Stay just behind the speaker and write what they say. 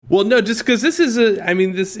Well, no, just because this is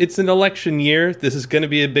it's an election year. This is going to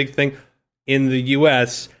be a big thing in the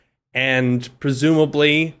U.S. and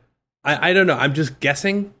presumably, I don't know. I'm just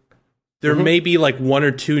guessing. There may be like one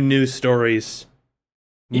or two news stories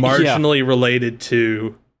marginally related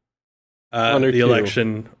to the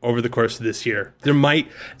election over the course of this year. There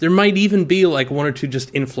might even be like one or two just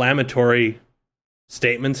inflammatory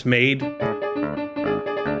statements made.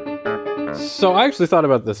 So I actually thought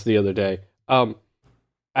about this the other day.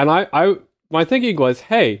 And my thinking was,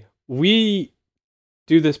 hey, we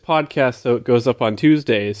do this podcast so it goes up on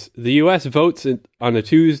Tuesdays. The U.S. votes on a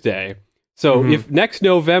Tuesday. So if next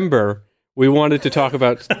November we wanted to talk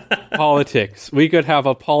about politics, we could have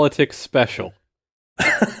a politics special.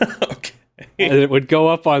 Okay. And it would go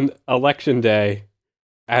up on election day.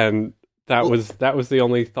 And that was the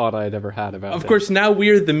only thought I had ever had about it. Of course, now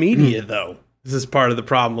we're the media, though. This is part of the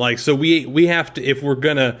problem. Like, so we have to, if we're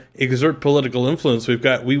gonna exert political influence,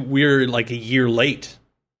 we're like a year late.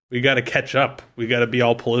 We got to catch up. We got to be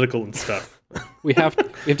all political and stuff. we have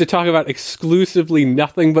to talk about exclusively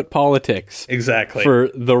nothing but politics. Exactly. For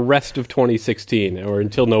the rest of 2016 or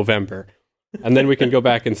until November, and then we can go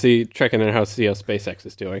back and see how SpaceX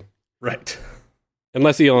is doing. Right.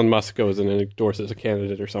 Unless Elon Musk goes and endorses a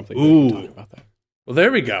candidate or something. Ooh. We can talk about that. Well,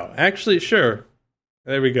 there we go. Actually, sure.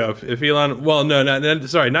 There we go. If Elon, well, no,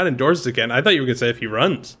 not endorses again. I thought you were going to say if he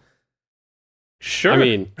runs. Sure. I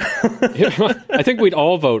mean, I think we'd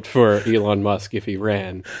all vote for Elon Musk if he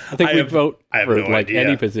ran. I think we'd vote for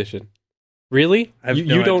any position. Really?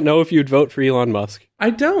 You don't know if you'd vote for Elon Musk? I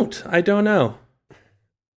don't know.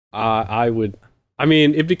 I would. I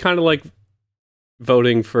mean, it'd be kind of like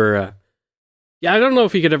voting for. I don't know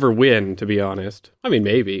if he could ever win, to be honest. I mean,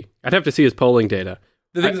 maybe. I'd have to see his polling data.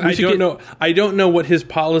 The thing is, I don't know what his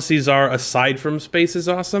policies are aside from Space is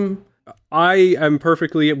Awesome. I am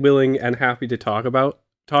perfectly willing and happy to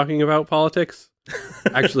talking about politics.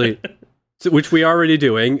 Actually, which we are already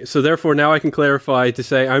doing. So therefore, now I can clarify to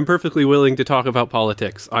say I'm perfectly willing to talk about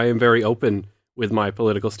politics. I am very open with my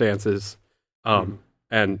political stances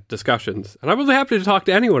and discussions. And I'm really happy to talk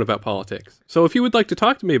to anyone about politics. So if you would like to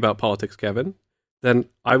talk to me about politics, Kevin, then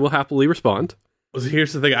I will happily respond. Well, so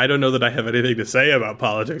here's the thing. I don't know that I have anything to say about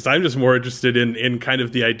politics. I'm just more interested in kind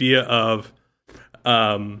of the idea of...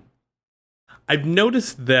 I've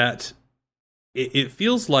noticed that it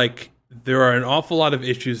feels like there are an awful lot of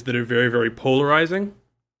issues that are very, very polarizing.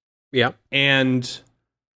 Yeah. And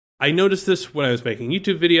I noticed this when I was making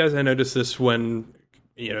YouTube videos. I noticed this when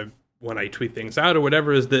I tweet things out or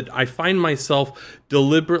whatever, is that I find myself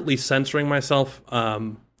deliberately censoring myself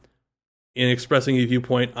in expressing a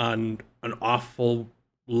viewpoint on an awful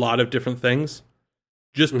lot of different things,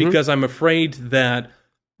 just because I'm afraid that,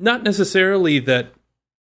 not necessarily that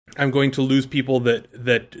I'm going to lose people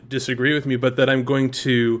that disagree with me, but that I'm going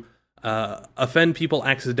to offend people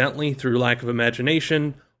accidentally through lack of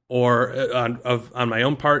imagination or on my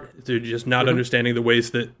own part, through just not understanding the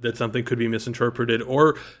ways that something could be misinterpreted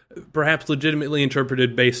or perhaps legitimately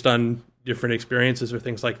interpreted based on different experiences or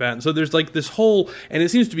things like that. And so there's like this whole, and it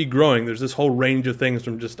seems to be growing, there's this whole range of things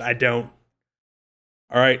from just, this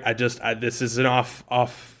is an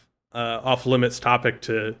off limits topic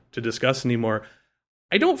to discuss anymore.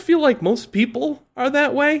 I don't feel like most people are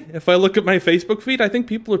that way. If I look at my Facebook feed, I think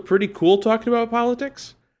people are pretty cool talking about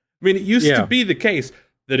politics. I mean, it used to be the case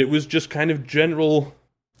that it was just kind of general,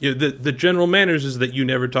 the general manners is that you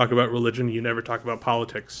never talk about religion, you never talk about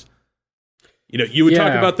politics. You would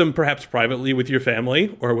talk about them perhaps privately with your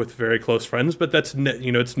family or with very close friends, but that's,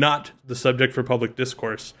 it's not the subject for public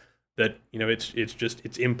discourse. That,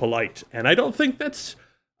 it's impolite. And I don't think that's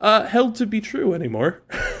held to be true anymore.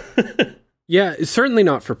 Yeah, it's certainly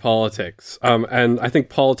not for politics. And I think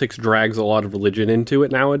politics drags a lot of religion into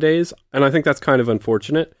it nowadays. And I think that's kind of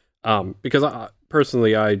unfortunate. Because I'm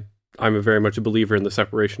very much a believer in the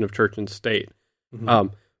separation of church and state.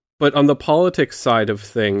 But on the politics side of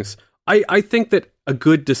things, I think that a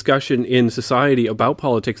good discussion in society about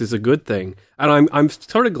politics is a good thing. And I'm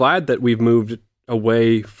sort of glad that we've moved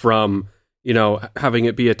away from, having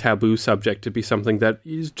it be a taboo subject to be something that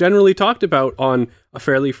is generally talked about on a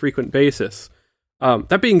fairly frequent basis.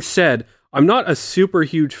 That being said, I'm not a super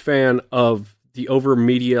huge fan of the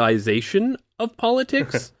over-medialization of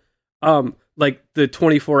politics. Like the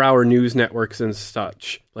 24-hour news networks and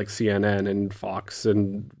such, like CNN and Fox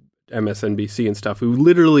and MSNBC and stuff, who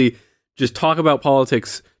literally just talk about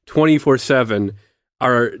politics 24/7,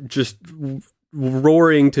 are just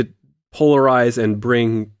roaring to polarize and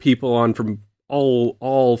bring people on from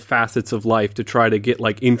all facets of life to try to get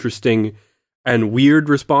like interesting and weird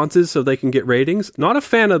responses so they can get ratings. Not a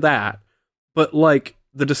fan of that, but like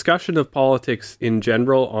the discussion of politics in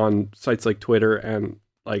general on sites like Twitter and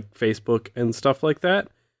like Facebook and stuff like that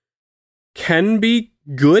can be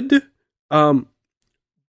good. But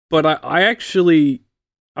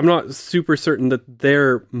I'm not super certain that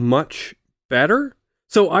they're much better.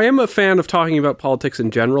 So I am a fan of talking about politics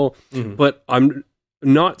in general, but I'm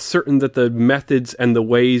not certain that the methods and the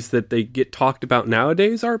ways that they get talked about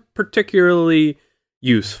nowadays are particularly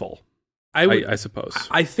useful. I suppose.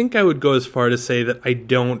 I think I would go as far to say that I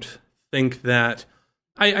don't think that...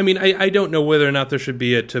 I don't know whether or not there should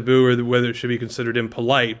be a taboo or whether it should be considered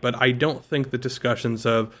impolite, but I don't think that discussions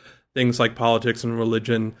of things like politics and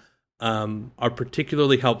religion are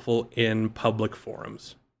particularly helpful in public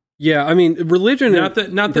forums. Yeah, I mean, religion... Not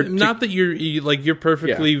that you're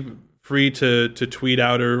perfectly free to tweet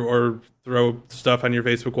out or throw stuff on your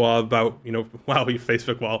Facebook wall about, wow, your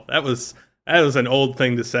Facebook wall. That was an old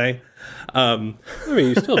thing to say. I mean,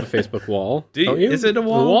 you still have a Facebook wall. Don't you? Is it a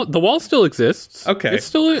wall? The wall still exists. Okay.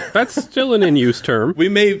 That's still an in-use term.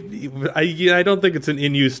 I don't think it's an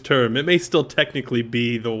in-use term. It may still technically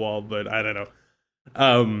be the wall, but I don't know.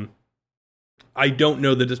 I don't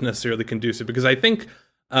know that it's necessarily conducive because I think,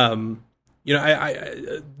 there's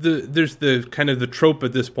the kind of the trope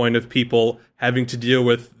at this point of people having to deal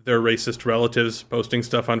with their racist relatives posting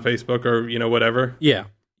stuff on Facebook or, whatever. Yeah.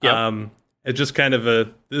 Yep. It's just kind of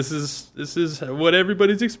this is what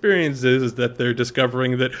everybody's experience is that they're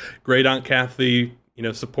discovering that Great Aunt Kathy,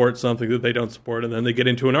 supports something that they don't support, and then they get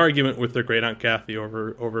into an argument with their Great Aunt Kathy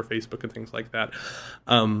over Facebook and things like that.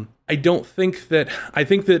 I think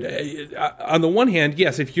that on the one hand,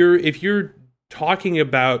 yes, if you're talking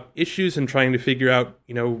about issues and trying to figure out,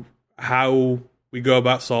 how we go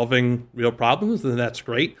about solving real problems, then that's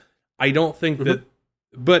great. I don't think that.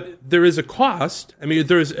 But there is a cost. I mean,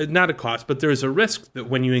 there is not a cost, but there is a risk that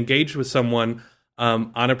when you engage with someone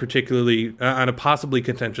on a possibly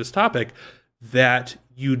contentious topic, that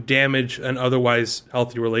you damage an otherwise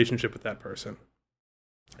healthy relationship with that person.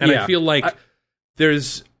 And I feel like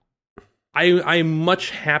I'm much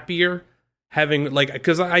happier having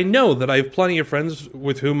because I know that I have plenty of friends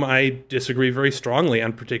with whom I disagree very strongly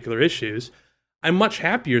on particular issues. I'm much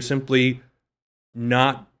happier simply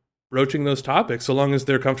not broaching those topics, so long as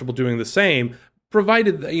they're comfortable doing the same,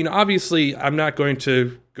 provided that, obviously I'm not going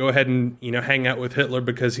to go ahead and, hang out with Hitler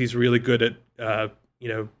because he's really good at,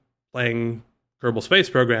 playing Kerbal Space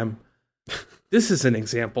Program. This is an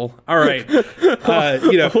example. All right.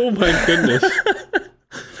 Oh my goodness.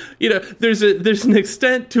 There's an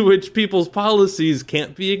extent to which people's policies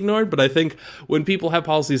can't be ignored, but I think when people have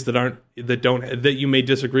policies that you may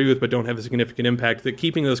disagree with but don't have a significant impact, that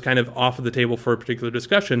keeping those kind of off of the table for a particular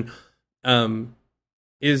discussion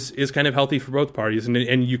is kind of healthy for both parties,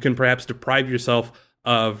 and you can perhaps deprive yourself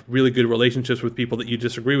of really good relationships with people that you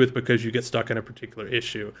disagree with because you get stuck in a particular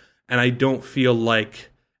issue. And I don't feel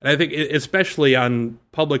like, and I think especially on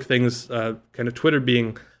public things, kind of Twitter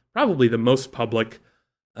being probably the most public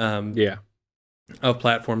of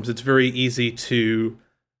platforms, it's very easy to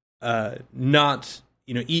not,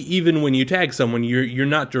 even when you tag someone, you're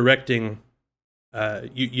not directing,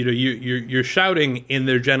 you're shouting in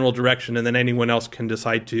their general direction, and then anyone else can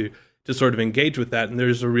decide to sort of engage with that, and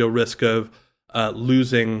there's a real risk of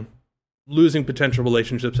losing potential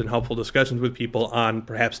relationships and helpful discussions with people on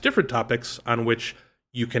perhaps different topics on which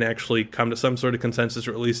you can actually come to some sort of consensus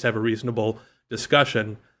or at least have a reasonable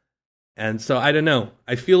discussion. And so I don't know.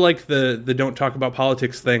 I feel like the don't talk about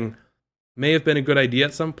politics thing may have been a good idea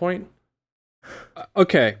at some point.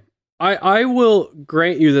 Okay. I will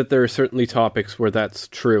grant you that there are certainly topics where that's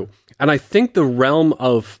true. And I think the realm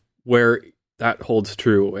of where that holds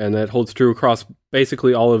true, and that holds true across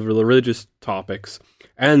basically all of the religious topics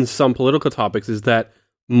and some political topics, is that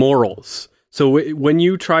morals. So when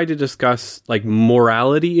you try to discuss like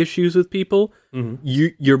morality issues with people,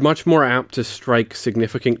 you're much more apt to strike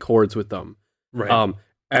significant chords with them, right?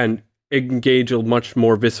 And engage a much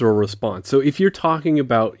more visceral response. So if you're talking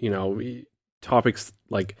about topics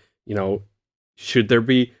like should there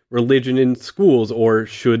be religion in schools, or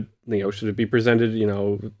should it be presented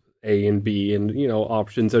A and B and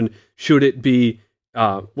options, and should it be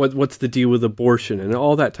what's the deal with abortion and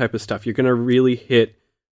all that type of stuff, you're going to really hit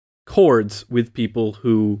chords with people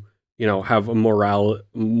who have a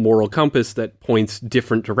moral compass that points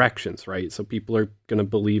different directions, right? So people are going to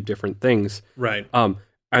believe different things, right?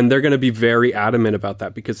 And they're going to be very adamant about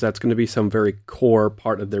that because that's going to be some very core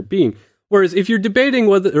part of their being. Whereas if you're debating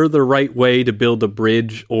whether the right way to build a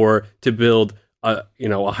bridge or to build a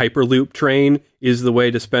hyperloop train is the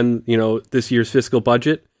way to spend this year's fiscal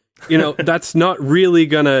budget, that's not really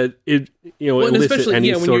gonna elicit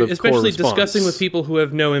any sort of core response. Especially discussing with people who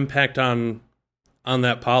have no impact on on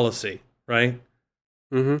that policy, right?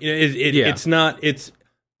 Mm-hmm. It's not. It's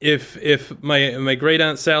if my great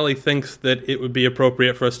aunt Sally thinks that it would be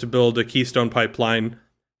appropriate for us to build a Keystone Pipeline,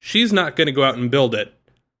 she's not going to go out and build it.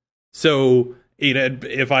 So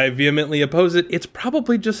if I vehemently oppose it, it's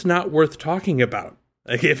probably just not worth talking about.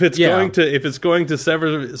 Like if it's going to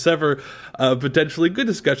sever potentially good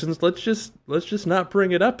discussions, let's just not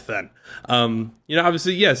bring it up then.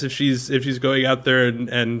 Obviously, yes, if she's going out there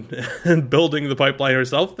and building the pipeline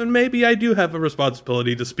herself, then maybe I do have a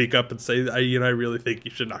responsibility to speak up and say, I really think you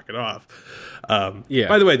should knock it off.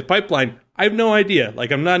 By the way, the pipeline, I have no idea.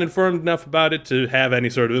 Like, I'm not informed enough about it to have any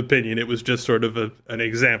sort of opinion. It was just sort of an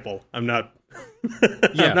example. I'm not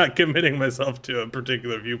committing myself to a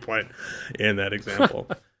particular viewpoint in that example.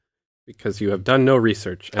 Because you have done no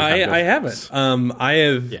research. I haven't.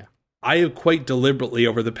 I have quite deliberately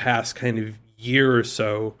over the past kind of year or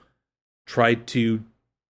so tried to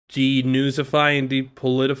de-newsify and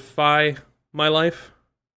depolitify my life.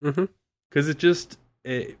 Because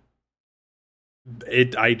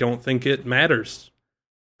I don't think it matters.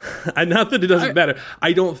 Not that it doesn't matter.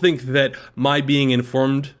 I don't think that my being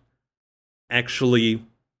informed actually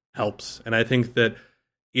helps. And I think that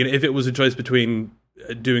if it was a choice between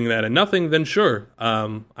doing that and nothing, then sure,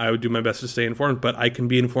 I would do my best to stay informed, but I can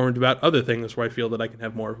be informed about other things where I feel that I can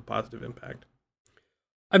have more of a positive impact.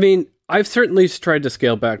 I mean, I've certainly tried to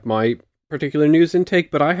scale back my particular news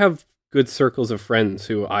intake, but I have good circles of friends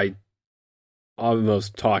who I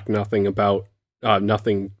almost talk nothing about,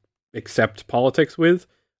 nothing except politics with.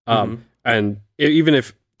 And even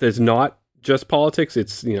if there's not just politics,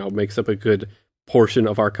 it's, makes up a good portion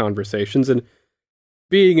of our conversations, and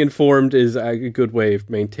being informed is a good way of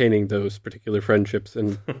maintaining those particular friendships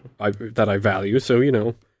and that I value. So,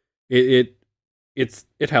 it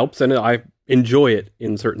helps, and I enjoy it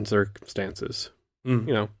in certain circumstances,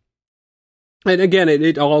 And again,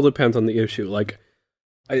 it all depends on the issue. Like,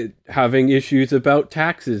 having issues about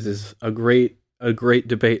taxes is a great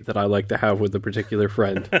debate that I like to have with a particular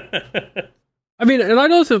friend. I mean, and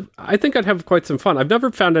I think I'd have quite some fun. I've never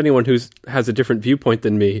found anyone who has a different viewpoint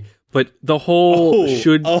than me, but the whole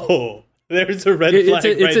there's a red flag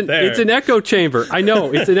there. It's an echo chamber. I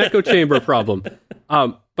know, it's an echo chamber problem.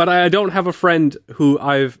 But I don't have a friend who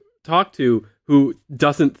I've talked to who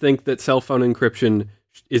doesn't think that cell phone encryption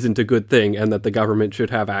isn't a good thing and that the government should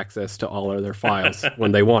have access to all of their files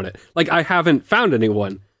when they want it. Like, I haven't found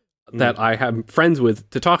anyone that I have friends with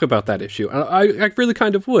to talk about that issue. I really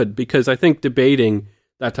kind of would, because I think debating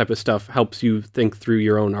that type of stuff helps you think through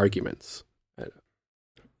your own arguments.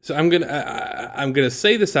 So I'm gonna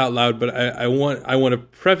say this out loud, but I want to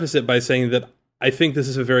preface it by saying that I think this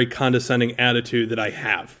is a very condescending attitude that I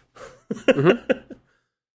have.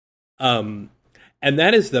 And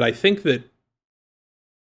that is that I think that,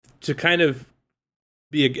 to kind of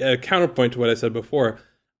be a counterpoint to what I said before,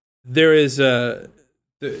 there is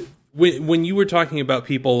when you were talking about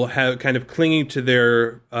people kind of clinging to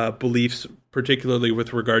their beliefs, particularly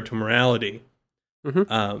with regard to morality,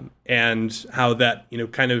 and how that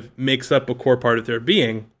kind of makes up a core part of their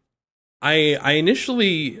being, I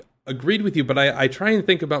initially agreed with you, but I try and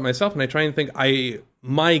think about myself, and I try and think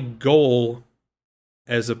my goal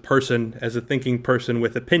as a person, as a thinking person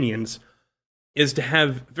with opinions, is to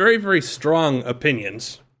have very, very strong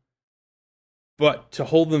opinions, but to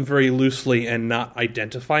hold them very loosely and not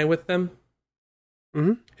identify with them,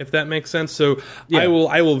 if that makes sense. So I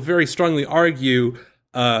will very strongly argue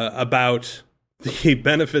about the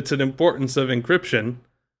benefits and importance of encryption.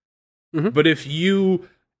 But if you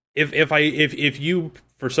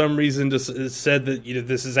for some reason just said that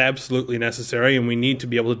this is absolutely necessary and we need to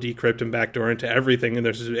be able to decrypt and backdoor into everything,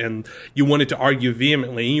 and you wanted to argue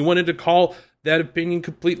vehemently, and you wanted to call that opinion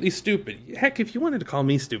completely stupid. Heck, if you wanted to call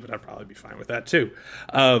me stupid, I'd probably be fine with that too.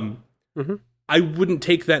 I wouldn't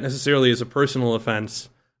take that necessarily as a personal offense.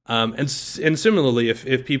 And similarly,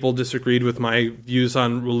 if people disagreed with my views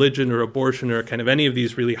on religion or abortion or kind of any of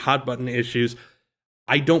these really hot button issues,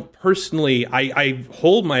 I don't personally, I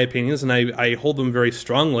hold my opinions, and I hold them very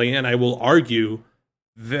strongly, and I will argue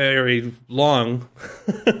very long,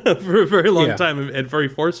 for a very long time, and very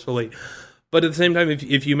forcefully. But at the same time,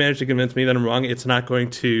 if you manage to convince me that I'm wrong, it's not going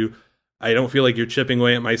to, I don't feel like you're chipping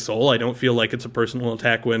away at my soul. I don't feel like it's a personal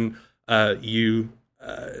attack when you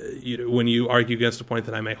argue against a point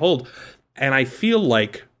that I may hold. And I feel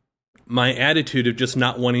like my attitude of just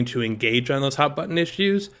not wanting to engage on those hot button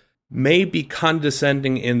issues may be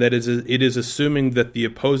condescending, in that it is assuming that the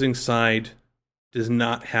opposing side does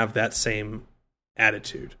not have that same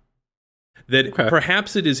attitude. That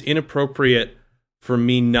perhaps it is inappropriate for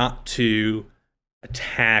me not to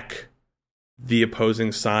attack the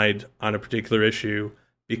opposing side on a particular issue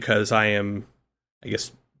because I am, I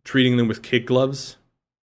guess, treating them with kid gloves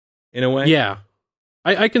in a way. Yeah,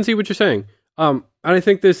 I can see what you're saying. And I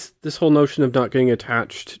think this whole notion of not getting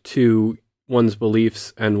attached to one's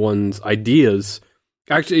beliefs and one's ideas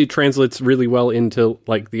actually translates really well into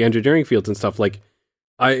like the engineering fields and stuff. Like,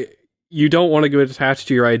 you don't want to get attached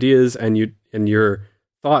to your ideas and your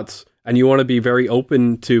thoughts, and you want to be very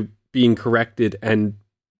open to being corrected and,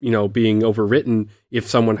 being overwritten if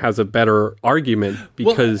someone has a better argument.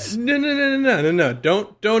 Because no,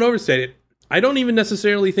 don't overstate it. I don't even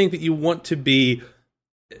necessarily think that you want to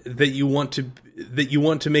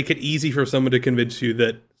make it easy for someone to convince you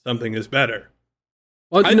that something is better.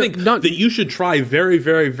 Well, I think that you should try very,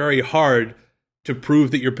 very, very hard to prove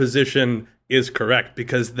that your position is correct,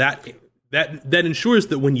 because that ensures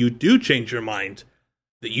that when you do change your mind,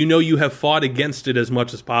 that you have fought against it as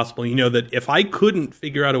much as possible. You know that if I couldn't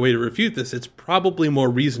figure out a way to refute this, it's probably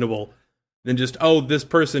more reasonable than just, this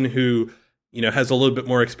person who, has a little bit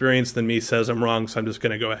more experience than me says I'm wrong, so I'm just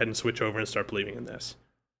going to go ahead and switch over and start believing in this.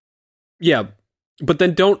 Yeah, but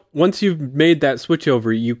then once you've made that switch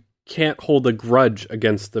over, you can't hold a grudge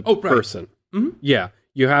against the person. Mm-hmm. Yeah,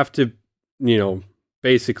 you have to,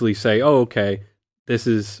 basically say, okay,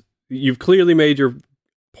 you've clearly made your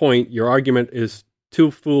point, your argument is too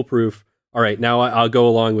foolproof. All right, now I'll go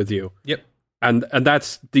along with you. Yep. And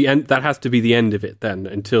that's the end. That has to be the end of it then,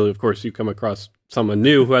 until, of course, you come across someone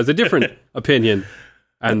new who has a different opinion.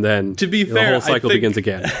 And then to be the fair, whole cycle begins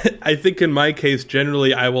again. I think in my case,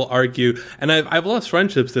 generally, I will argue, and I've lost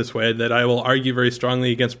friendships this way, that I will argue very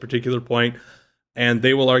strongly against a particular point, and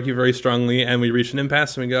they will argue very strongly, and we reach an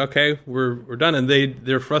impasse, and we go, okay, we're done. And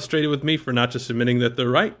they're frustrated with me for not just admitting that they're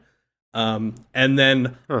right. And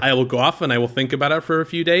then I will go off and I will think about it for a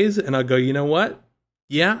few days, and I'll go, you know what?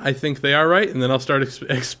 Yeah, I think they are right. And then I'll start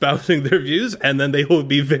espousing their views, and then they will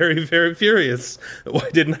be very, very furious. Why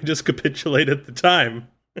didn't I just capitulate at the time?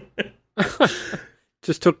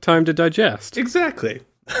 Just took time to digest. Exactly.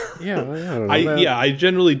 Yeah, I don't know. I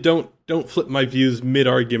generally don't flip my views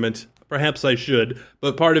mid-argument. Perhaps I should,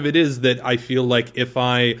 but part of it is that I feel like if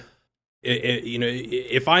I'm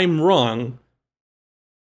wrong,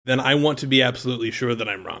 then I want to be absolutely sure that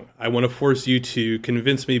I'm wrong. I want to force you to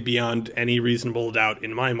convince me beyond any reasonable doubt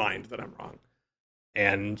in my mind that I'm wrong.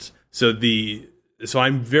 And so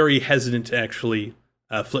I'm very hesitant to actually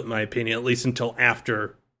flip my opinion, at least until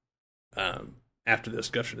after the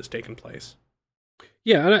discussion has taken place.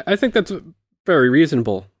 Yeah, and I think that's very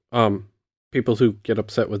reasonable. People who get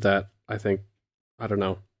upset with that, I don't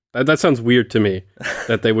know. That sounds weird to me,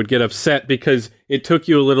 that they would get upset because it took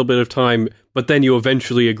you a little bit of time, but then you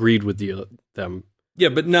eventually agreed with them. Yeah,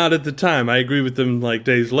 but not at the time. I agree with them like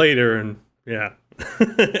days later, and yeah.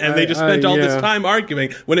 And they just spent all this time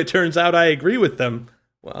arguing when it turns out I agree with them.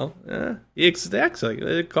 Well,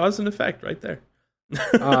 exactly. Cause and effect right there.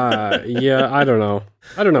 Yeah, I don't know.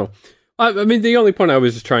 I mean, the only point I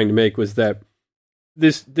was just trying to make was that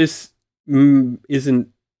this isn't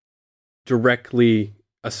directly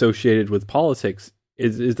associated with politics.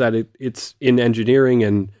 Is that it's in engineering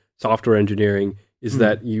and software engineering, is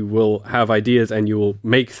that you will have ideas and you will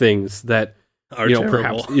make things that are terrible.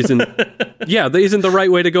 Perhaps isn't that isn't the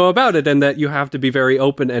right way to go about it, and that you have to be very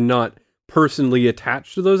open and not personally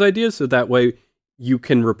attached to those ideas, so that way you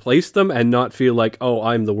can replace them and not feel like, oh,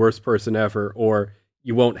 I'm the worst person ever, or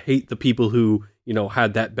you won't hate the people who,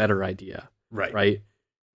 had that better idea. Right?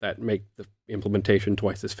 That make the implementation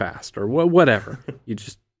twice as fast, or whatever. You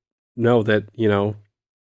just know that,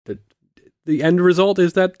 that the end result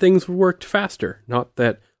is that things worked faster, not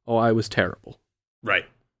that, oh, I was terrible. Right.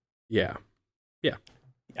 Yeah.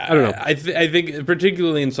 I don't know. I think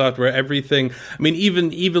particularly in software, everything, I mean,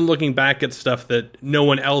 even looking back at stuff that no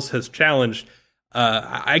one else has challenged,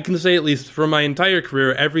 I can say, at least for my entire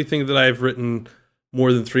career, everything that I've written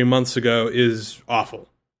more than 3 months ago is awful.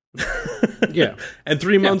 Yeah. And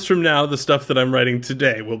 3 months from now, the stuff that I'm writing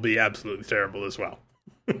today will be absolutely terrible as well.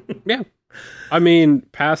 Yeah. I mean,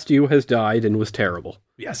 past you has died and was terrible.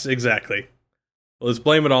 Yes, exactly. Well, let's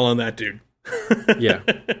blame it all on that dude. Yeah.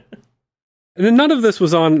 And then none of this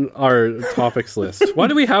was on our topics list. Why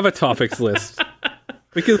do we have a topics list?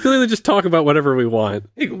 We can clearly just talk about whatever we want.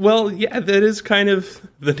 Well, yeah, that is kind of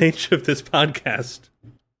the nature of this podcast.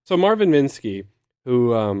 So Marvin Minsky,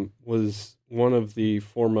 who was one of the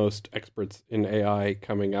foremost experts in AI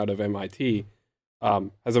coming out of MIT,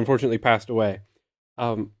 has unfortunately passed away.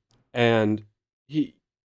 And he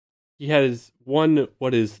has won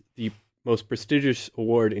what is the most prestigious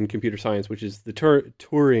award in computer science, which is the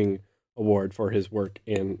Turing Award for his work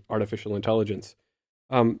in artificial intelligence.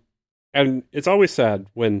 And it's always sad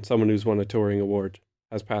when someone who's won a Turing Award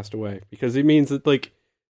has passed away, because it means that like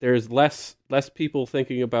there's less people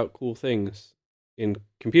thinking about cool things in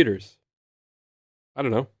computers. I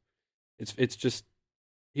don't know. It's just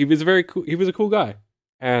he was a cool guy,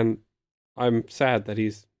 and I'm sad that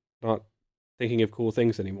he's not thinking of cool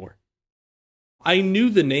things anymore. I knew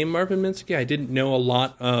the name Marvin Minsky. I didn't know a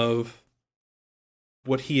lot of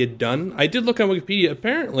what he had done. I did look on Wikipedia.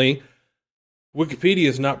 Apparently, Wikipedia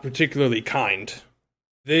is not particularly kind.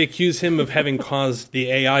 They accuse him of having caused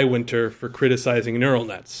the AI winter for criticizing neural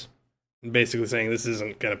nets, and basically saying this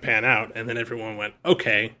isn't going to pan out. And then everyone went,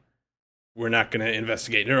 okay, we're not going to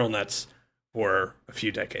investigate neural nets for a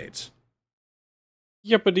few decades.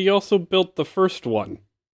 Yeah, but he also built the first one.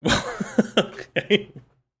 Okay.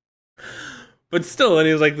 But still, and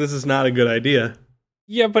he was like, this is not a good idea.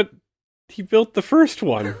 Yeah, but he built the first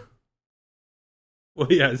one. Well,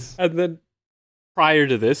 yes. And then prior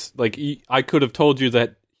to this, like I could have told you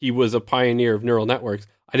that he was a pioneer of neural networks.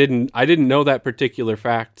 I didn't know that particular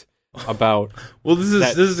fact about. Well,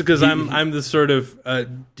 this is because I'm the sort of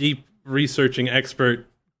deep researching expert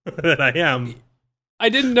that I am. I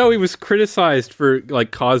didn't know he was criticized for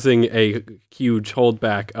like causing a huge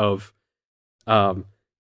holdback of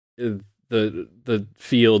the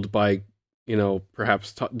field by, you know,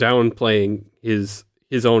 perhaps downplaying his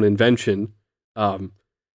own invention,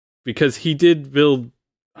 because he did build,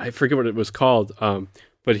 I forget what it was called,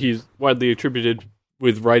 but he's widely attributed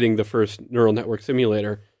with writing the first neural network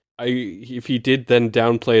simulator. If he did then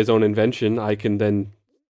downplay his own invention, I can then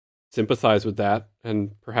sympathize with that,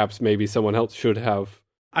 and perhaps maybe someone else should have.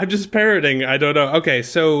 I'm just parroting. I don't know. Okay,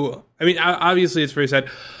 so I mean, obviously, it's very sad.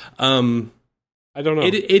 I don't know.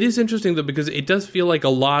 It is interesting though, because it does feel like a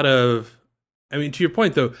lot of. I mean, to your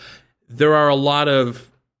point though, there are a lot of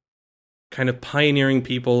kind of pioneering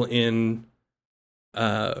people in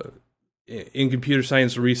computer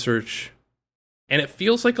science research, and it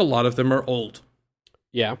feels like a lot of them are old.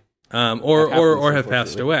 Yeah. Or have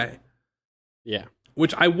passed away. Yeah.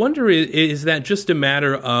 Which I wonder is that just a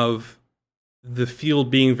matter of the field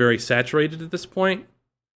being very saturated at this point,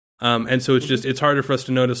 and so it's harder for us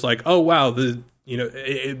to notice like, oh wow,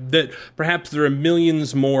 that perhaps there are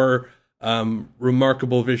millions more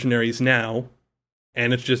remarkable visionaries now,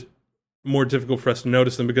 and it's just more difficult for us to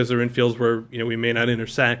notice them because they're in fields where we may not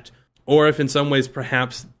intersect, or if in some ways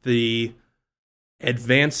perhaps the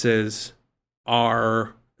advances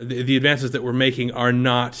that we're making are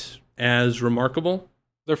not as remarkable.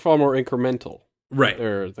 They're far more incremental. Right.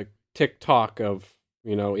 They're the tick-tock of,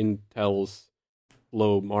 Intel's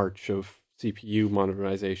slow march of CPU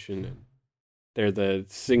modernization. And they're the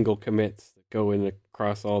single commits that go in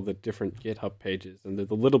across all the different GitHub pages. And they're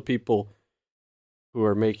the little people who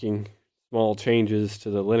are making small changes to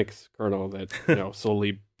the Linux kernel that,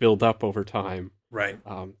 slowly build up over time. Right.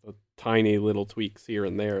 The tiny little tweaks here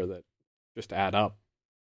and there that just add up.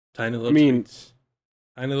 Tiny little tweets.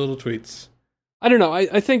 I don't know.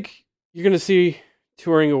 I think you're going to see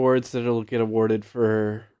Turing Awards that it'll get awarded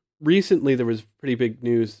for. Recently, there was pretty big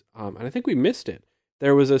news, and I think we missed it.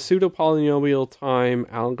 There was a pseudo-polynomial time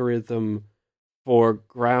algorithm for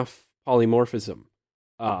graph polymorphism.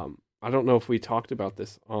 I don't know if we talked about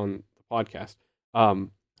this on the podcast.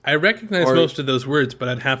 I recognize most of those words, but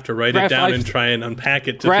I'd have to write it down and try and unpack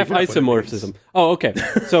it to graph isomorphism. Oh, okay.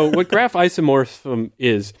 So what graph isomorphism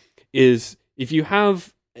is if you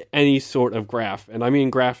have any sort of graph, and I mean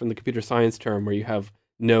graph in the computer science term where you have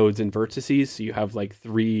nodes and vertices, so you have like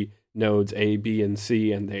 3 nodes A, B, and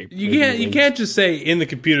C, and you can't just say in the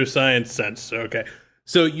computer science sense. Okay,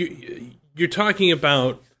 so you're talking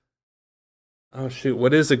about, oh shoot,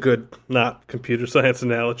 what is a good not computer science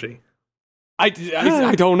analogy? I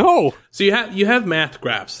don't know. So you have math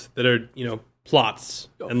graphs that are plots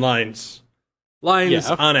and lines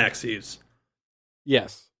on axes.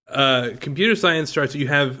 Yes. Computer science starts. You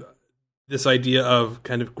have this idea of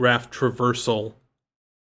kind of graph traversal,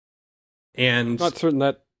 and not certain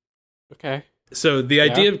that. Okay. So the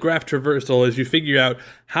idea of graph traversal is you figure out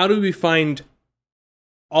how do we find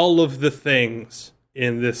all of the things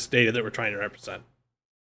in this data that we're trying to represent.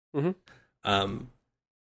 Mm-hmm.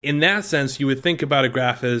 In that sense, you would think about a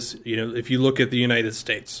graph as, if you look at the United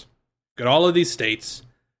States, got all of these states,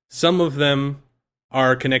 some of them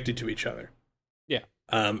are connected to each other. Yeah.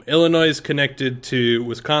 Illinois is connected to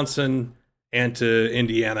Wisconsin and to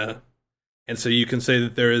Indiana. And so you can say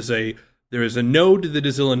that there is a node that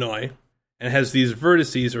is Illinois and has these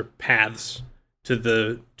vertices or paths to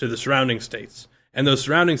the surrounding states. And those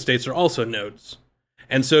surrounding states are also nodes.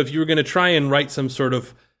 And so if you were going to try and write some sort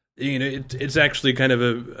of, it's actually kind of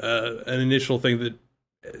an initial thing that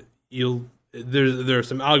there are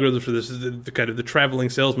some algorithms for this. The kind of the traveling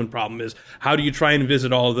salesman problem is, how do you try and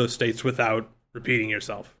visit all of those states without repeating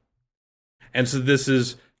yourself? And so this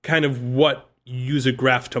is kind of what you use a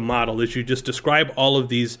graph to model, is you just describe all of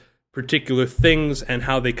these particular things and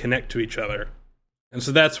how they connect to each other. And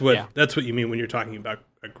so that's what you mean when you're talking about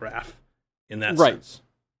a graph in that sense.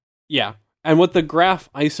 Yeah. And what the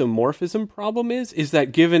graph isomorphism problem is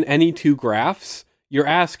that given any two graphs, you're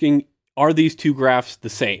asking, are these two graphs the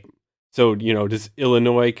same? So, does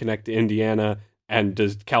Illinois connect to Indiana, and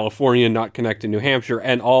does California not connect to New Hampshire,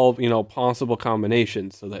 and all, possible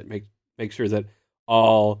combinations, so that make sure that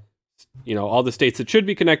all the states that should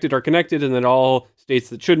be connected are connected, and that all states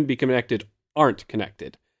that shouldn't be connected aren't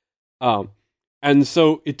connected. And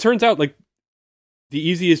so it turns out like the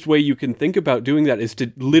easiest way you can think about doing that is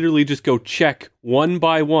to literally just go check one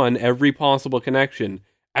by one every possible connection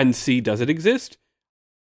and see, does it exist?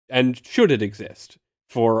 And should it exist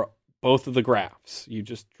for both of the graphs? You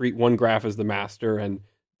just treat one graph as the master and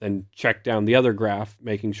then check down the other graph,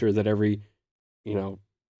 making sure that every,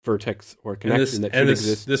 vertex or connection that should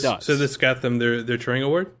exist does. So this got them their Turing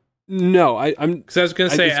Award? No, I'm... Because I was going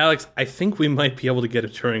to say, Alex, I think we might be able to get a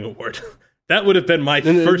Turing Award. That would have been my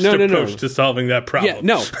first approach to solving that problem. Yeah,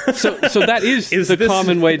 no. So that is the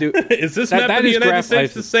common way to... Is this map of the United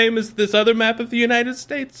States the same as this other map of the United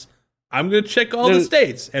States? I'm going to check all the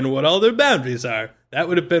states and what all their boundaries are. That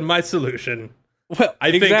would have been my solution. Well,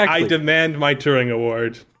 I think I demand my Turing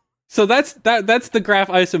Award. So that's the graph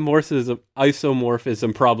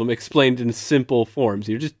isomorphism problem explained in simple forms.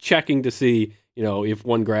 You're just checking to see, if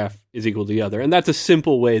one graph is equal to the other. And that's a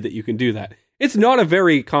simple way that you can do that. It's not a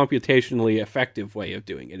very computationally effective way of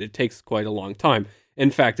doing it. It takes quite a long time.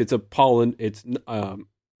 In fact, it's an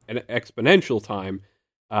exponential time,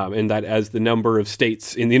 in that as the number of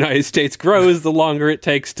states in the United States grows, the longer it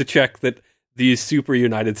takes to check that these super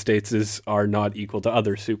United States are not equal to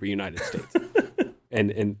other super United States.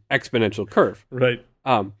 An exponential curve. Right.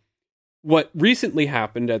 What recently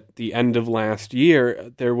happened at the end of last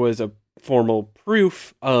year, there was a formal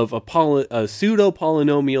proof of a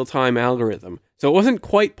pseudo-polynomial time algorithm. So it wasn't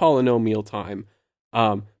quite polynomial time,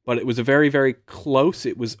 but it was a very, very close.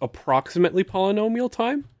 It was approximately polynomial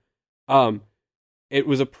time. It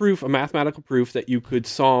was a mathematical proof that you could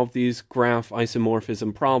solve these graph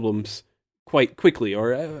isomorphism problems quite quickly,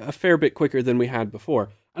 or a fair bit quicker than we had before.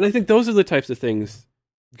 And I think those are the types of things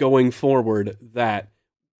going forward that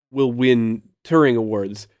will win Turing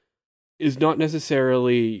Awards, is not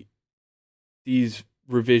necessarily these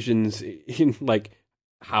revisions in like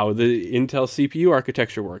how the Intel CPU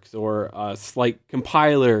architecture works, or a slight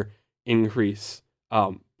compiler increase,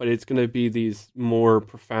 but it's going to be these more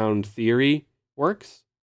profound theory works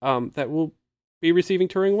that will be receiving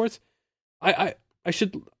Turing Awards. I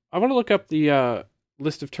want to look up the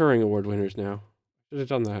list of Turing Award winners now. Should have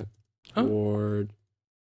done that. Oh. Award.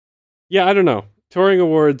 Yeah, I don't know. Turing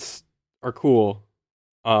Awards are cool,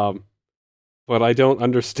 but I don't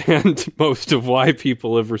understand most of why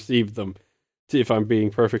people have received them, if I'm being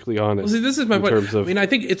perfectly honest. Well, see, this is my point. I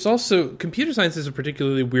think it's also... Computer science is a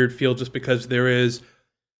particularly weird field just because there is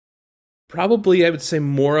probably, I would say,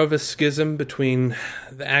 more of a schism between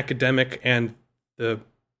the academic and the...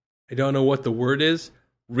 I don't know what the word is.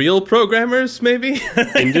 Real programmers, maybe?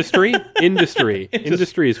 Industry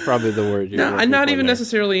is probably the word. Not even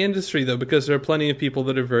necessarily industry, though, because there are plenty of people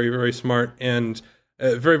that are very, very smart and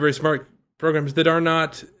very, very smart programmers that are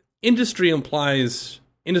not. Industry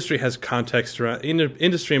has context around.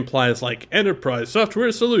 Industry implies like enterprise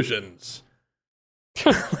software solutions.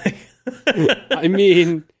 I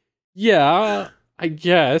mean, yeah, I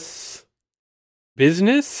guess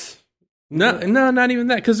business. No, not even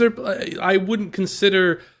that. Because I wouldn't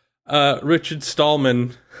consider Richard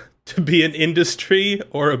Stallman to be an industry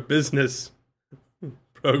or a business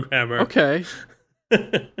programmer. Okay.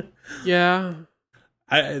 Yeah.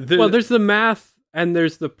 There's the math and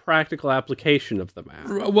there's the practical application of the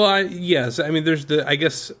math. Well, yes. I mean, I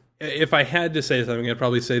guess if I had to say something, I'd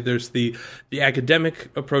probably say there's the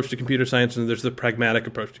academic approach to computer science and there's the pragmatic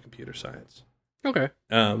approach to computer science. Okay.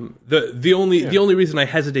 The only reason I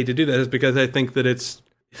hesitate to do that is because I think that it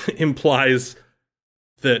implies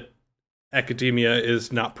that academia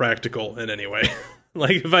is not practical in any way.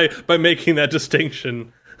 Like by making that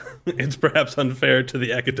distinction, it's perhaps unfair to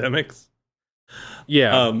the academics.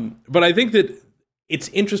 Yeah. But I think that it's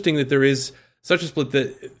interesting that there is such a split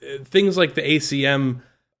that things like the ACM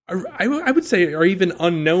I would say are even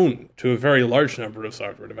unknown to a very large number of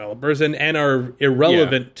software developers and are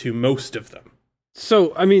irrelevant to most of them.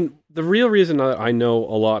 So, I mean, the real reason I know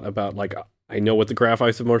a lot about, like, I know what the graph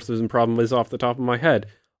isomorphism problem is off the top of my head,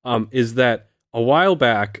 is that a while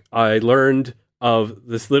back, I learned of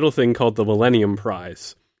this little thing called the Millennium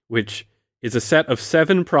Prize, which is a set of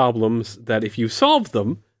 7 problems that if you solve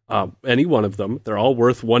them, any one of them, they're all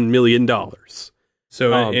worth $1 million.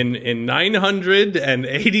 So in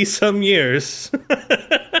 980 some years.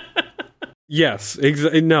 Yes,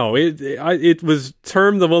 no, it was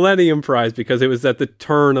termed the Millennium Prize because it was at the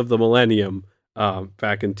turn of the millennium,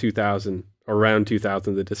 back in 2000, around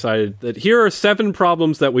 2000, that decided that here are 7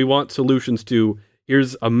 problems that we want solutions to.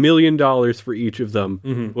 Here's $1 million for each of them.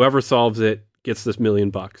 Mm-hmm. Whoever solves it gets this $1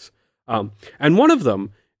 million. And one of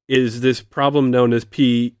them is this problem known as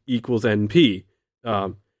P equals NP,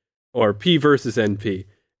 or P versus NP.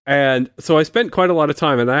 And so I spent quite a lot of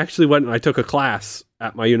time, and I actually went and I took a class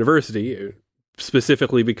at my university,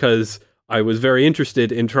 specifically because I was very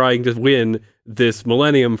interested in trying to win this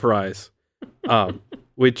Millennium Prize,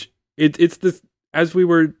 which it's this, as we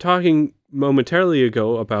were talking momentarily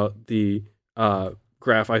ago about the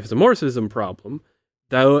graph isomorphism problem,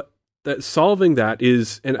 that solving that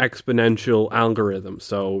is an exponential algorithm.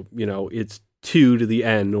 So, it's 2 to the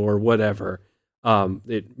n or whatever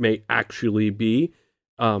it may actually be,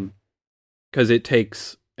 because it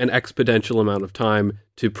takes an exponential amount of time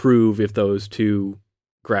to prove if those 2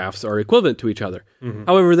 graphs are equivalent to each other. Mm-hmm.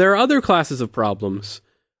 However, there are other classes of problems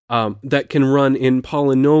that can run in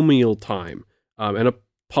polynomial time. And a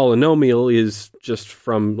polynomial is just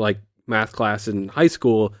from like math class in high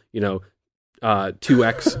school,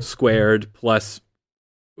 2x squared plus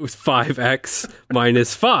 5x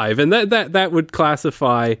minus 5. And that would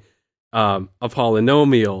classify a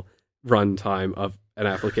polynomial runtime of an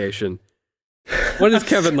application. What is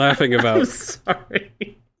Kevin laughing about? I'm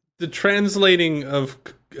sorry. The translating of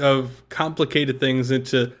complicated things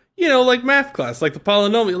into, like math class, like the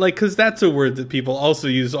polynomial, like, because that's a word that people also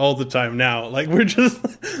use all the time now. Like, we're just,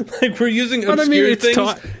 like, we're using obscure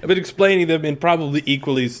things, but explaining them in probably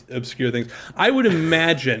equally obscure things. I would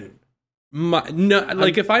imagine,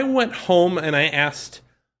 if I went home and I asked,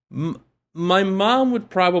 my mom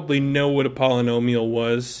would probably know what a polynomial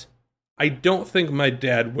was. I don't think my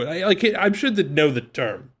dad would. I'm sure they'd know the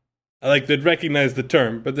term. They'd recognize the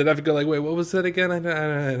term, but they'd have to go like, wait, what was that again?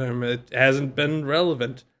 It hasn't been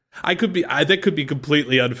relevant. That could be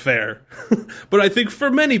completely unfair. But I think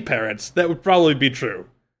for many parents, that would probably be true.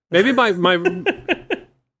 Maybe I'm going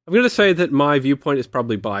to say that my viewpoint is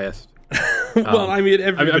probably biased. Well,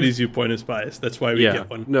 everybody's viewpoint is biased. That's why we get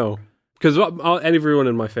one. No, because everyone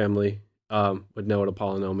in my family would know what a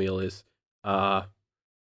polynomial is.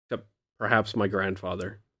 Except perhaps my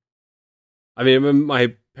grandfather.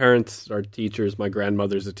 My parents are teachers. My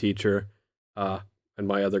grandmother's a teacher, and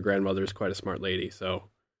my other grandmother is quite a smart lady. So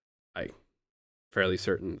I'm fairly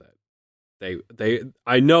certain that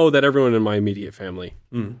I know that everyone in my immediate family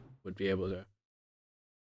would be able to.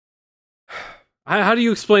 How do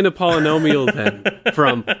you explain a polynomial then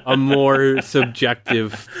from a more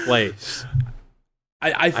subjective place?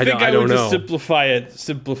 I think I would just simplify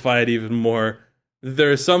it even more.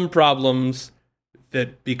 There are some problems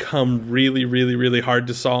that become really, really, really hard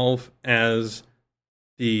to solve as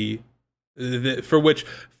for which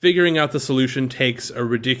figuring out the solution takes a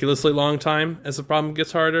ridiculously long time as the problem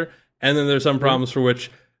gets harder. And then there's some problems for which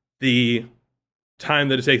the time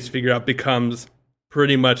that it takes to figure out becomes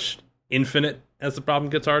pretty much infinite as the problem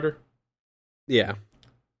gets harder. Yeah.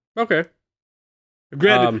 Okay.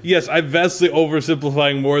 Granted, yes, I'm vastly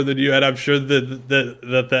oversimplifying more than you, and I'm sure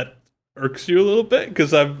that irks you a little bit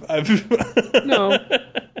because I've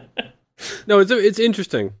no, it's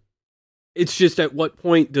interesting. It's just at what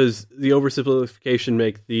point does the oversimplification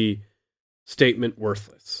make the statement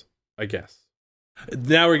worthless? I guess.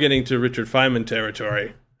 Now we're getting to Richard Feynman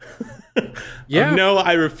territory. Yeah. No,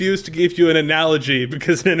 I refuse to give you an analogy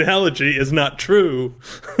because an analogy is not true.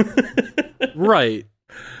 Right.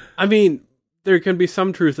 There can be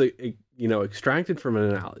some truth, extracted from an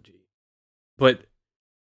analogy. But,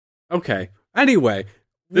 okay. Anyway.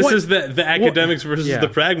 This is the academics versus the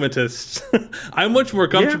pragmatists. I'm much more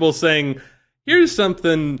comfortable saying, here's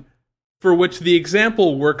something for which the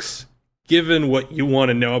example works given what you want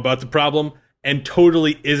to know about the problem and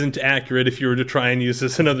totally isn't accurate if you were to try and use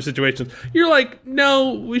this in other situations. You're like,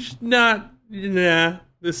 no, we should not. Nah,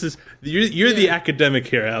 this is you're the academic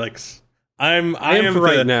here, Alex. I am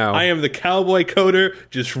the cowboy coder,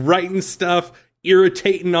 just writing stuff,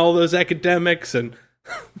 irritating all those academics, and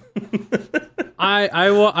I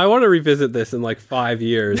want to revisit this in like 5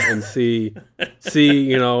 years and see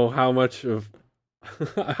how much of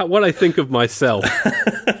what I think of myself.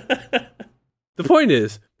 The point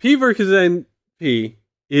is, P versus NP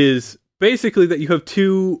is basically that you have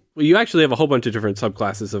you actually have a whole bunch of different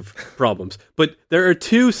subclasses of problems, but there are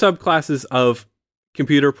two subclasses of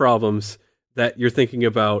computer problems that you're thinking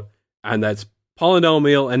about, and that's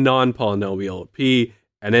polynomial and non-polynomial, P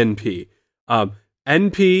and NP.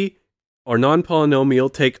 NP or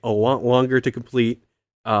non-polynomial take a lot longer to complete,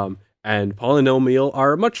 and polynomial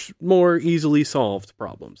are much more easily solved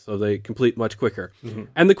problems, so they complete much quicker. Mm-hmm.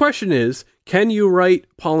 And the question is, can you write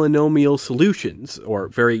polynomial solutions, or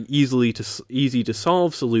very easy to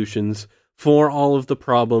solve solutions for all of the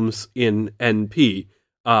problems in NP?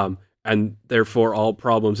 And therefore, all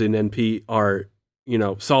problems in NP are,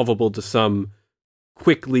 solvable to some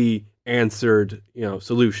quickly answered,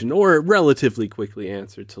 solution, or relatively quickly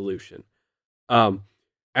answered solution.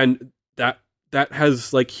 And that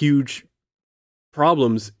has like huge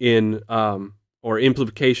problems in or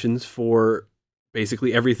implications for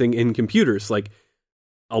basically everything in computers. Like,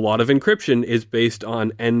 a lot of encryption is based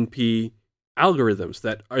on NP algorithms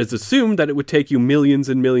that is assumed that it would take you millions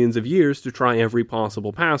and millions of years to try every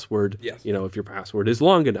possible password. Yes. If your password is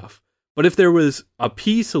long enough. But if there was a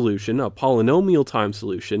P solution, a polynomial time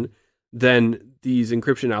solution, then these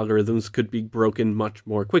encryption algorithms could be broken much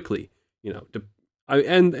more quickly.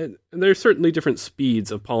 And there's certainly different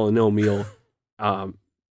speeds of polynomial. So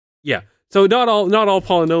not all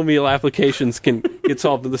polynomial applications can get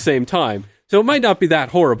solved at the same time. So it might not be that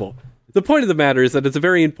horrible. The point of the matter is that it's a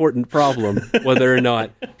very important problem whether or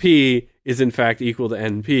not P is in fact equal to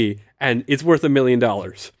NP, and it's worth $1 million.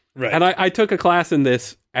 Right. And I took a class in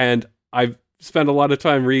this, and I've spent a lot of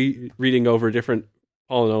time reading over different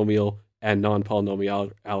polynomial and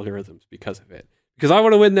non-polynomial algorithms because of it. Because I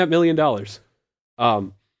want to win that $1 million.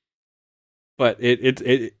 But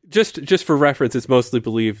it just for reference, it's mostly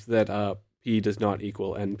believed that P does not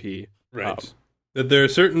equal NP. Right. That there are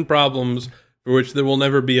certain problems for which there will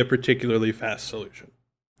never be a particularly fast solution.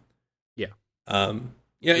 Yeah.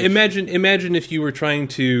 Imagine if you were trying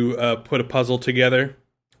to put a puzzle together,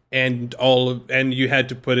 and you had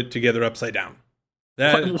to put it together upside down.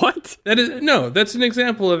 What? That's an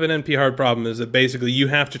example of an NP hard problem. Is that basically you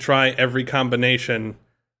have to try every combination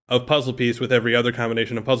of puzzle piece with every other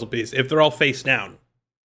combination of puzzle piece if they're all face down,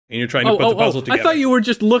 and you're trying to put the puzzle together. I thought you were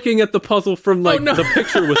just looking at the puzzle from the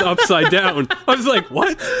picture was upside down. I was like,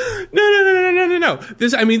 what? No.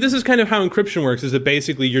 This is kind of how encryption works. Is that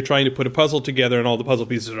basically you're trying to put a puzzle together and all the puzzle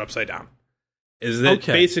pieces are upside down. Is that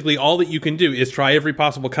basically all that you can do is try every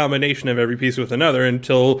possible combination of every piece with another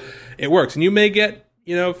until it works, and you may get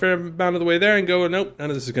a fair amount of the way there and go, nope, none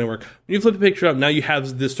of this is going to work. When you flip the picture up, now you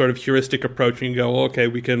have this sort of heuristic approach, and you go, okay,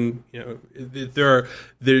 we can, you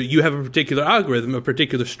have a particular algorithm, a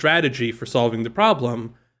particular strategy for solving the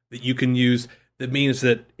problem that you can use that means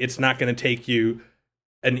that it's not going to take you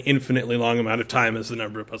an infinitely long amount of time as the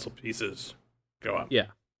number of puzzle pieces go up. Yeah.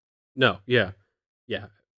 No, yeah. Yeah.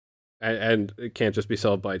 And it can't just be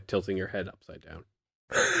solved by tilting your head upside down.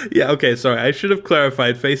 Yeah, okay, sorry. I should have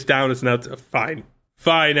clarified. Face down is not fine.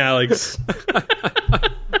 Fine, Alex.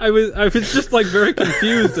 I was just like very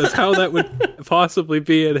confused as how that would possibly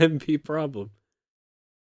be an NP problem.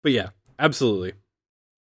 But yeah, absolutely.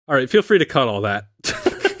 All right, feel free to cut all that.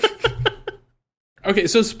 Okay,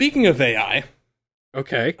 so speaking of AI.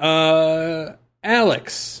 Okay.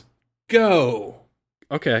 Alex, Go.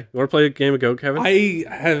 Okay, you want to play a game of Go, Kevin?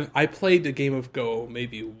 I played a game of Go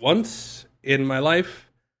maybe once in my life,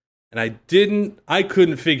 and I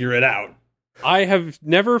couldn't figure it out. I have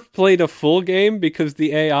never played a full game because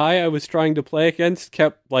the AI I was trying to play against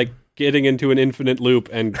kept like getting into an infinite loop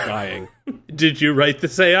and dying. Did you write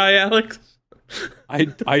this AI, Alex?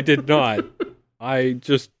 I did not. I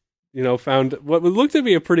just, found what looked to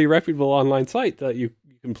be a pretty reputable online site that you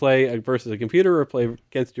can play versus a computer or play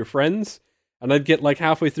against your friends. And I'd get like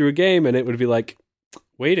halfway through a game and it would be like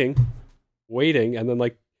waiting, and then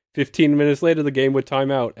like 15 minutes later the game would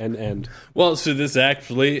time out and end. Well, so this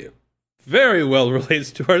actually very well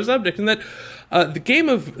relates to our subject, in that the game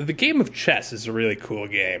of chess is a really cool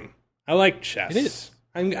game. I like chess. It is.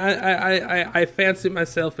 I fancy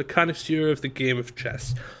myself a connoisseur of the game of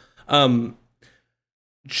chess.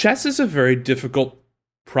 Chess is a very difficult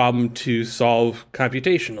problem to solve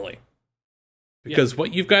computationally, because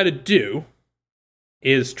what you've got to do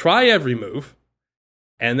is try every move,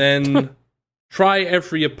 and then try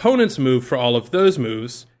every opponent's move for all of those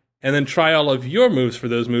moves, and then try all of your moves for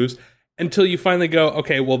those moves, until you finally go,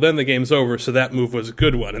 okay, well then the game's over, so that move was a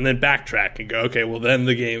good one, and then backtrack and go, okay, well then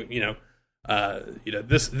the game,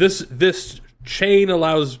 this chain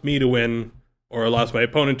allows me to win, or allows my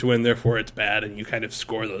opponent to win, therefore it's bad, and you kind of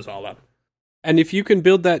score those all up. And if you can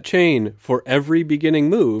build that chain for every beginning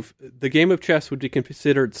move, the game of chess would be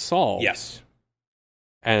considered solved. Yes.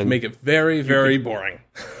 And make it very, very boring.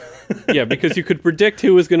 yeah, because you could predict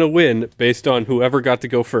who was going to win based on whoever got to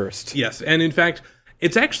go first. Yes, and in fact,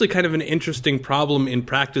 it's actually kind of an interesting problem in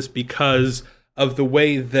practice because of the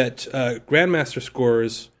way that Grandmaster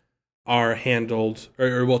scores are handled,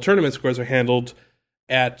 or tournament scores are handled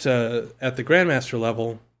at the Grandmaster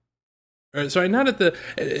level. Sorry, not at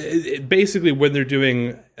the. Basically, when they're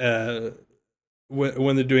doing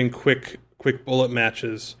when they're doing quick bullet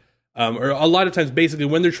matches, or a lot of times, basically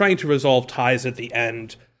when they're trying to resolve ties at the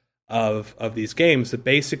end of these games, that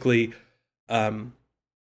basically,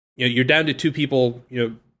 you're down to two people,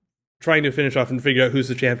 trying to finish off and figure out who's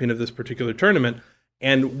the champion of this particular tournament.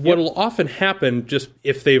 And what'll often happen, just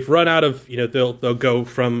if they've run out of, they'll go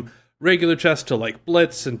from regular chess to like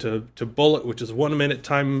blitz and to bullet, which is 1 minute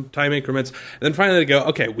time increments. And then finally they go,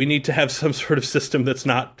 okay, we need to have some sort of system that's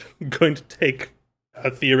not going to take a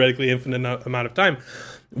theoretically infinite amount of time.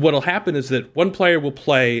 What'll happen is that one player will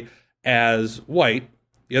play as white,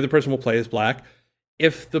 the other person will play as black.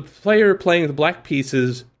 If the player playing the black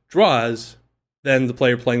pieces draws, then the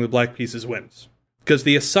player playing the black pieces wins. Because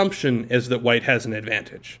the assumption is that white has an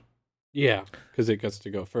advantage. Yeah, because it gets to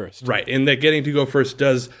go first. Right, and that getting to go first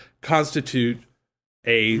does constitute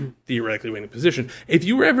a theoretically winning position. If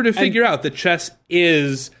you were ever to figure out that chess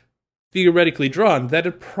is theoretically drawn,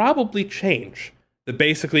 that'd probably change. That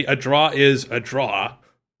basically a draw is a draw,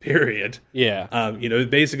 period. Yeah.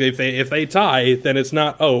 Basically if they tie, then it's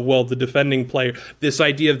not, the defending player, this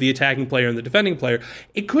idea of the attacking player and the defending player,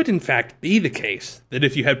 it could in fact be the case that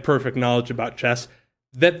if you had perfect knowledge about chess,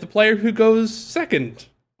 that the player who goes second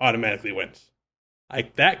automatically wins.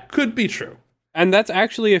 Like, that could be true. And that's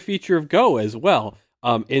actually a feature of Go as well.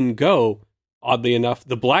 In Go, oddly enough,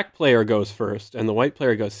 the black player goes first and the white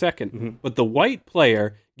player goes second, but the white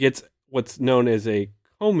player gets what's known as a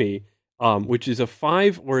komi, which is a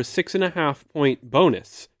 5 or a 6.5 point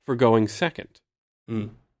bonus for going second.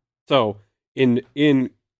 So in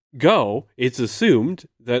Go, it's assumed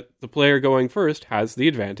that the player going first has the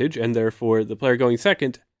advantage, and therefore the player going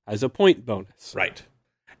second has a point bonus. Right.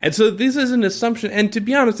 And so this is an assumption, and to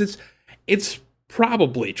be honest, it's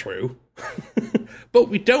probably true. But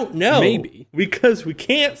we don't know. Maybe. Because we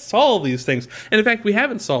can't solve these things. And in fact, we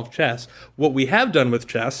haven't solved chess. What we have done with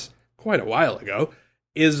chess quite a while ago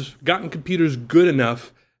is gotten computers good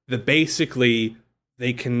enough that basically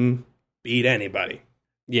they can beat anybody.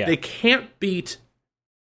 Yeah. They can't beat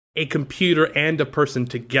a computer and a person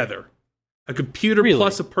together. A computer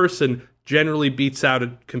plus a person generally beats out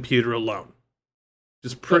a computer alone.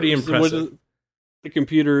 Just pretty impressive. The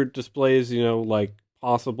computer displays, like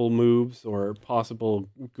possible moves or possible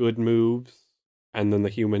good moves, and then the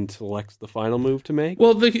human selects the final move to make.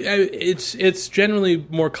 Well, it's generally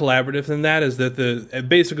more collaborative than that. Is that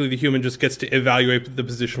basically the human just gets to evaluate the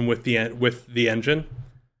position with the engine.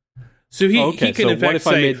 So he can in fact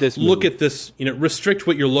say, look at this, restrict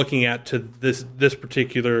what you're looking at to this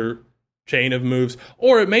particular chain of moves,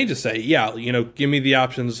 or it may just say, give me the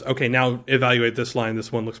options. Okay, now evaluate this line.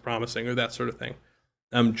 This one looks promising, or that sort of thing.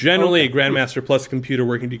 Generally, a grandmaster plus a computer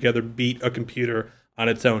working together beat a computer on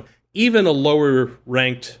its own. Even a lower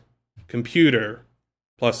ranked computer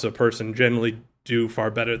plus a person generally do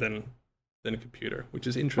far better than a computer, which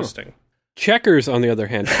is interesting. Checkers, on the other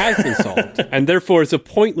hand, has been solved, and therefore it's a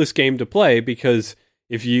pointless game to play because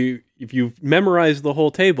if you memorize the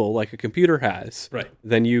whole table like a computer has,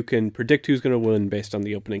 then you can predict who's going to win based on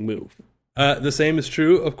the opening move. The same is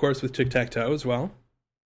true, of course, with tic-tac-toe as well.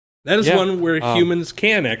 That is one where humans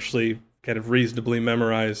can actually kind of reasonably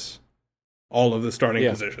memorize all of the starting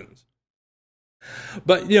positions.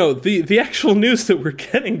 But, the actual news that we're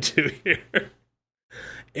getting to here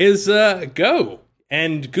is Go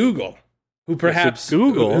and Google,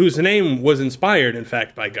 whose name was inspired, in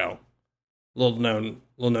fact, by Go. Little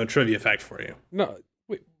known trivia fact for you. No,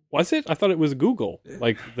 wait, was it? I thought it was Google,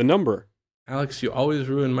 like the number. Alex, you always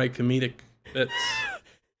ruin my comedic bits.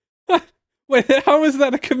 Wait, how is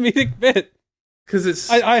that a comedic bit? Because it's...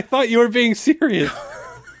 I thought you were being serious.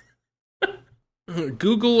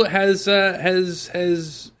 Google has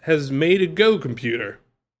made a Go computer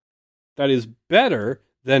that is better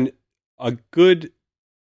than a good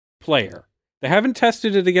player. They haven't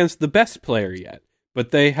tested it against the best player yet,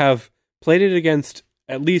 but they have played it against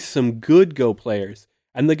at least some good Go players,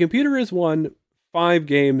 and the computer has won 5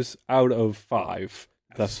 games out of 5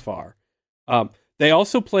 thus far. They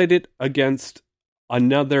also played it against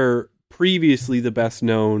another previously the best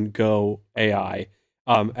known Go AI,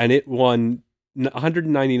 and it won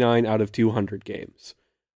 199 out of 200 games.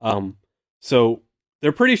 So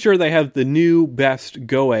they're pretty sure they have the new best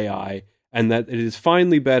Go AI, and that it is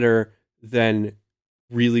finally better than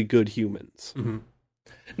really good humans. Mm-hmm.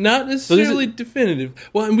 Not necessarily definitive.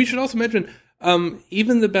 Well, and we should also mention,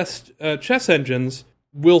 even the best chess engines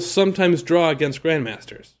will sometimes draw against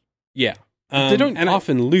grandmasters. Yeah. They don't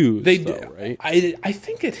often lose, They though, do, right? I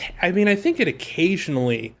think it. I mean, I think it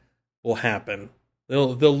occasionally will happen.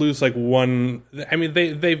 They'll lose like one. I mean,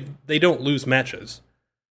 they don't lose matches,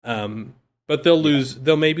 but they'll lose.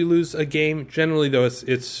 They'll maybe lose a game. Generally, though,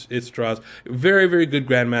 it's draws. Very, very good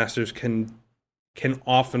grandmasters can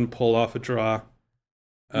often pull off a draw.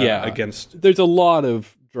 Against. There's a lot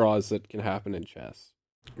of draws that can happen in chess.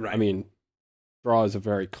 Right. I mean, draw is a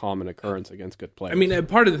very common occurrence against good players. I mean,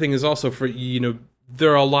 part of the thing is also for,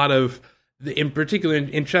 there are a lot of, in particular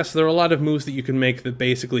in chess, there are a lot of moves that you can make that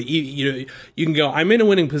basically, you can go, I'm in a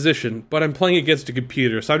winning position, but I'm playing against a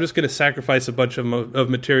computer, so I'm just going to sacrifice a bunch of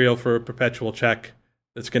material for a perpetual check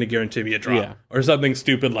that's going to guarantee me a draw, or something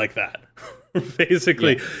stupid like that.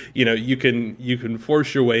 Basically, you can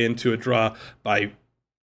force your way into a draw by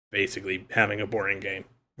basically having a boring game.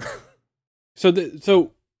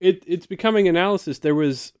 It's becoming analysis. There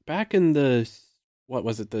was back in the, what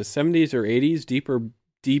was it, the 70s or 80s, Deeper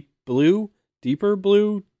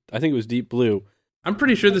Blue? I think it was Deep Blue. I'm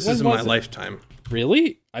pretty sure this is in my lifetime.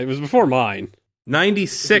 Really? It was before mine.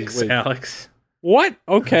 96, Alex. What?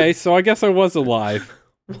 Okay, so I guess I was alive.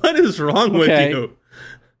 What is wrong with you?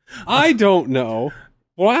 I don't know.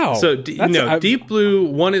 Wow. So, Deep Blue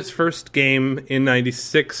won its first game in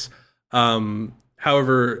 96.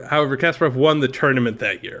 However, Kasparov won the tournament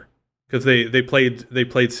that year because they played 6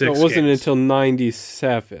 games. So it wasn't until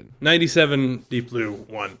 97. 97, Deep Blue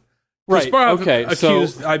won. Right. Kasparov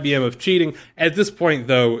accused IBM of cheating. At this point,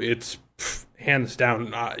 though, it's hands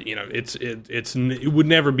down. It would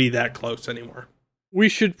never be that close anymore. We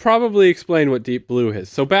should probably explain what Deep Blue is.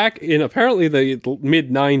 So back in apparently the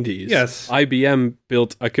mid-90s, IBM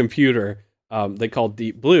built a computer they called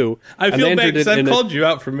Deep Blue. I feel bad because I've called you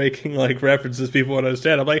out for making like references people won't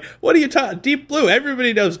understand. I'm like, what are you talking? Deep Blue.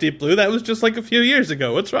 Everybody knows Deep Blue. That was just like a few years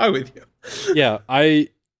ago. What's wrong with you? Yeah, I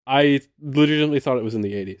legitimately thought it was in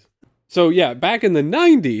the 80s. So yeah, back in the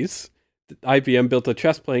 90s, IBM built a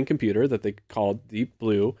chess-playing computer that they called Deep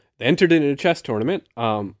Blue. They entered it in a chess tournament.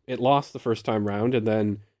 It lost the first time round, and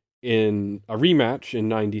then in a rematch in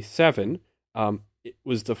 97, it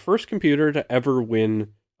was the first computer to ever win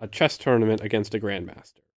a chess tournament against a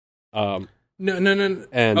grandmaster. No.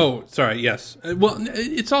 And sorry. Yes. Well,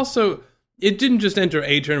 it's also, it didn't just enter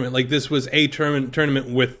a tournament. Like this was a tournament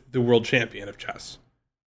with the world champion of chess.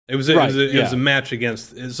 It was a match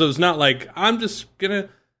against. So it's not like I'm just gonna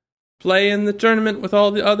play in the tournament with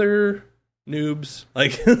all the other noobs,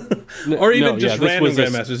 like, or even just random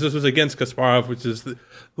grandmasters. This was against Kasparov,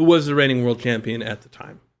 who was the reigning world champion at the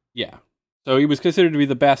time. Yeah. So he was considered to be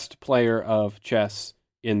the best player of chess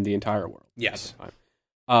in the entire world. Yes. At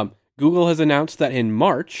the time. Google has announced that in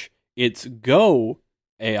March, its Go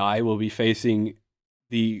AI will be facing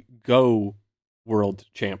the Go world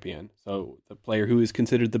champion. So the player who is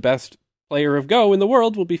considered the best player of Go in the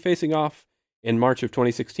world will be facing off in March of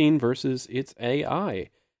 2016 versus its AI.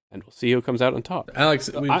 And we'll see who comes out on top. Alex,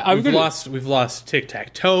 we've lost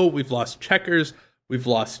tic-tac-toe, we've lost checkers, we've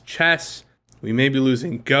lost chess, we may be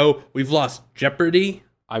losing Go, we've lost Jeopardy.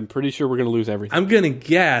 I'm pretty sure we're going to lose everything. I'm going to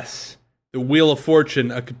guess the Wheel of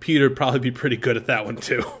Fortune, a computer would probably be pretty good at that one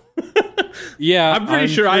too. Yeah, I'm pretty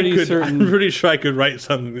sure I could write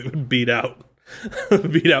something that would beat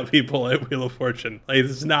out people at Wheel of Fortune. Like,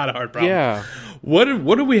 this is not a hard problem. Yeah. What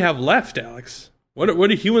do we have left, Alex? What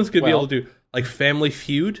are humans going to be able to do? Like Family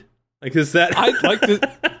Feud? Like, is that?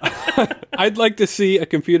 I'd like to see a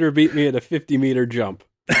computer beat me at a 50-meter jump.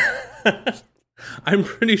 I'm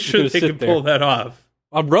pretty sure they could pull that off.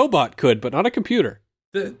 A robot could, but not a computer.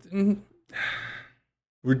 We're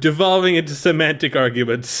devolving into semantic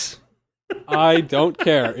arguments. I don't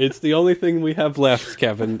care. It's the only thing we have left,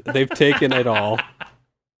 Kevin. They've taken it all.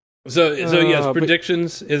 So yes,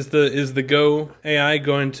 predictions. Is the Go AI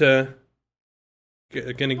going to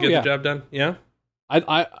get the job done? Yeah.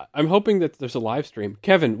 I'm hoping that there's a live stream.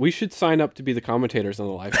 Kevin, we should sign up to be the commentators on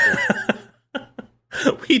the live stream.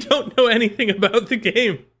 We don't know anything about the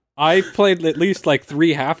game. I played at least like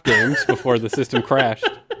 3 half games before the system crashed.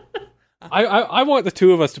 I want the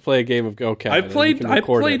two of us to play a game of Go, Kevin. I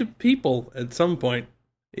played people at some point.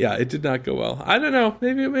 Yeah, it did not go well. I don't know.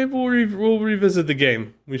 Maybe we'll revisit the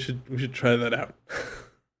game. We should try that out.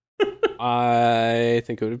 I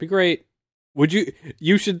think it would be great.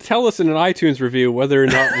 You should tell us in an iTunes review whether or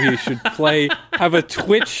not we should have a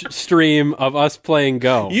Twitch stream of us playing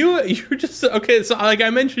Go. You're just okay. So like I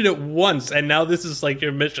mentioned it once, and now this is like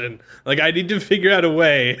your mission. Like I need to figure out a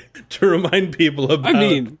way to remind people about. I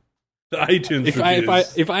mean, The iTunes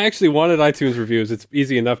If I actually wanted iTunes reviews, it's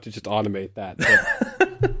easy enough to just automate that.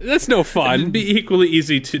 But that's no fun. It'd be equally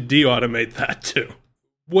easy to de-automate that too.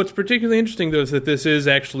 What's particularly interesting, though, is that this is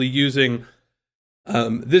actually using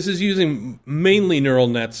mainly neural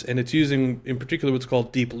nets, and it's using, in particular, what's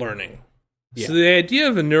called deep learning. Yeah. So the idea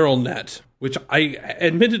of a neural net, which I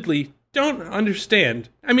admittedly don't understand.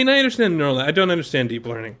 I mean, I understand neural net. I don't understand deep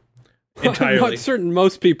learning entirely. I'm not certain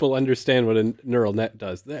most people understand what a neural net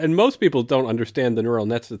does. And most people don't understand the neural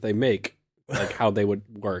nets that they make, like how they would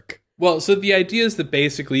work. Well, so the idea is that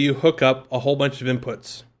basically you hook up a whole bunch of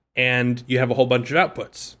inputs, and you have a whole bunch of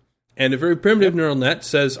outputs. And a very primitive neural net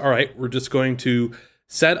says, all right, we're just going to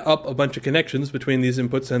set up a bunch of connections between these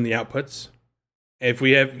inputs and the outputs. If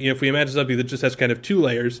we imagine something that just has kind of two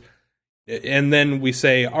layers, and then we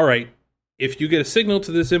say, all right, if you get a signal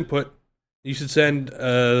to this input, you should send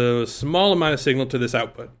a small amount of signal to this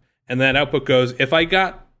output. And that output goes, if I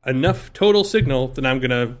got enough total signal, then I'm going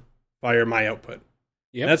to fire my output.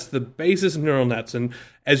 Yep. That's the basis of neural nets. And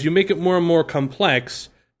as you make it more and more complex,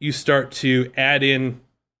 you start to add in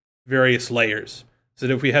various layers. So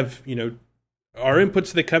that if we have, our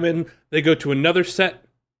inputs that come in, they go to another set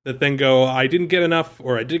that then go, I didn't get enough,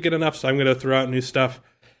 or I did get enough, so I'm going to throw out new stuff.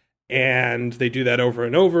 And they do that over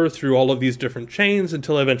and over through all of these different chains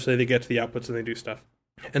until eventually they get to the outputs and they do stuff.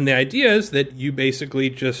 And the idea is that you basically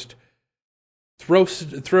just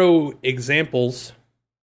throw examples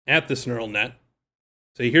at this neural net.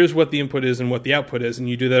 So here's what the input is and what the output is, and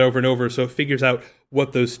you do that over and over so it figures out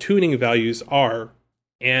what those tuning values are,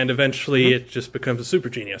 and eventually it just becomes a super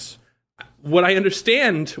genius. What I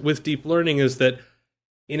understand with deep learning is that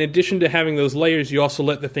in addition to having those layers, you also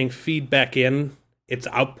let the thing feed back in its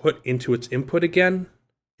output into its input again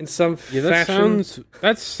in some fashion.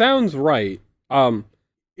 That sounds right.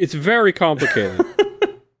 It's very complicated.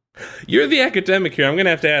 You're the academic here. I'm going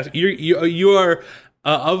to have to ask. You are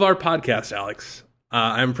of our podcast, Alex.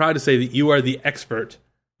 I'm proud to say that you are the expert.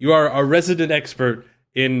 You are a resident expert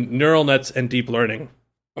in neural nets and deep learning.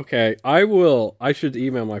 Okay, I should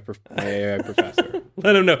email my AI professor.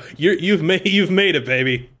 Let him know you've made it,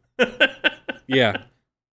 baby. Yeah,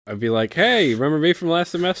 I'd be like, hey, remember me from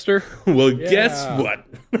last semester? Well, guess what?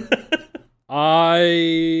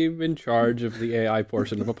 I'm in charge of the AI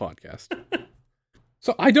portion of a podcast.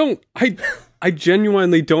 So I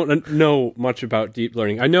genuinely don't know much about deep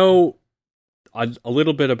learning. I know a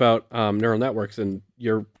little bit about neural networks, and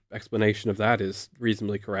your explanation of that is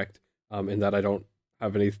reasonably correct, in that I don't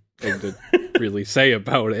have anything to really say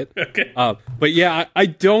about it. Okay. But yeah, I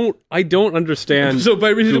don't understand. So by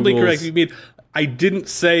reasonably Google's... correct, you mean I didn't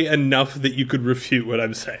say enough that you could refute what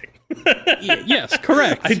I'm saying. Yes,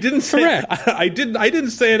 correct. I didn't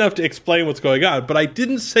say enough to explain what's going on, but I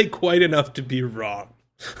didn't say quite enough to be wrong.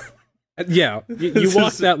 Yeah, you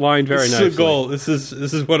walked that line very nicely. This is a goal. This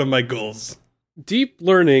is one of my goals. Deep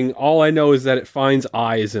learning, all I know is that it finds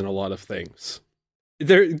eyes in a lot of things.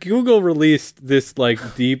 Google released this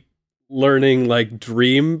deep learning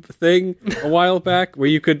dream thing a while back, where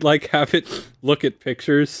you could have it look at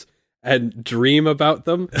pictures and dream about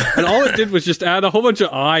them, and all it did was just add a whole bunch of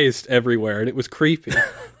eyes everywhere, and it was creepy.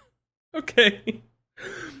 Okay,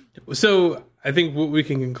 so I think what we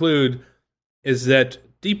can conclude is that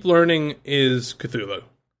deep learning is Cthulhu.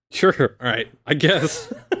 Sure. All right. I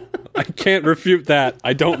guess. I can't refute that.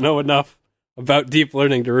 I don't know enough about deep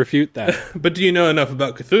learning to refute that. But do you know enough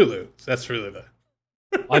about Cthulhu? That's really the...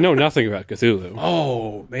 I know nothing about Cthulhu.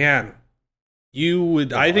 Oh, man. You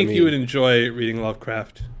would... I think you would enjoy reading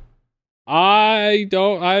Lovecraft. I'm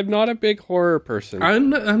not a big horror person. I'm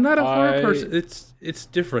not a horror person. It's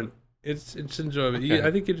different. It's enjoyable. Okay.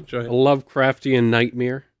 I think you'd enjoy it. A Lovecraftian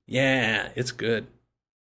nightmare? Yeah, it's good.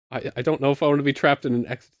 I don't know if I want to be trapped in an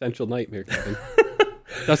existential nightmare, Kevin.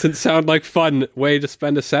 Doesn't sound like fun way to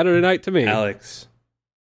spend a Saturday night to me. Alex,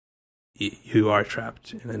 you are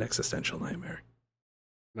trapped in an existential nightmare.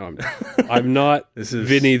 No, I'm not. I'm not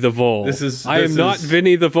Vinny the Vole. I am not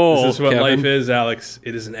Vinny the Vole. This is what Kevin. life is, Alex.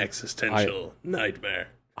 It is an existential nightmare.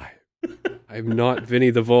 I'm not Vinny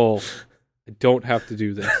the Vole. I don't have to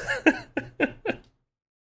do this.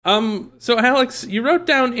 So Alex, you wrote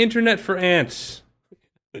down Internet for Ants.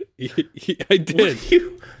 I did.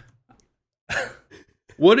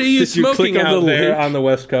 What are you smoking out there on the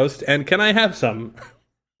West Coast? And can I have some?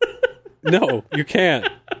 No, you can't.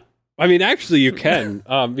 I mean, actually, you can,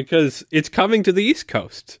 because it's coming to the East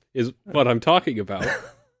Coast, is what I'm talking about.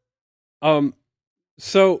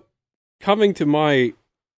 So, coming to my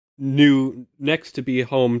new, next-to-be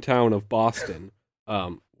hometown of Boston,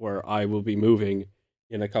 where I will be moving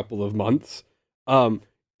in a couple of months,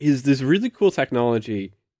 is this really cool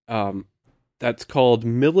technology that's called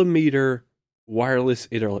millimeter wireless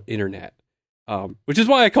internet, which is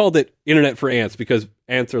why I called it Internet for Ants, because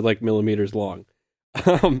ants are like millimeters long.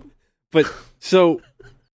 But so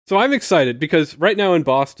I'm excited because right now in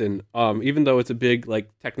Boston, even though it's a big like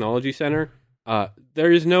technology center,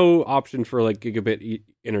 there is no option for like gigabit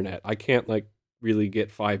internet. I can't like really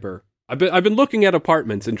get fiber. I've been looking at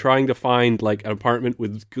apartments and trying to find like an apartment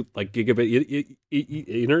with like gigabit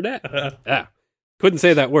internet. Couldn't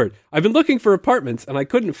say that word. I've been looking for apartments and I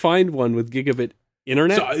couldn't find one with gigabit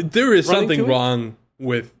internet. So there is something wrong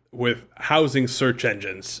with housing search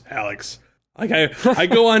engines, Alex. Like I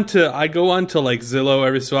go on to like Zillow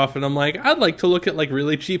every so often. I'm like, I'd like to look at like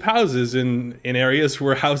really cheap houses in areas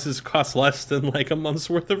where houses cost less than like a month's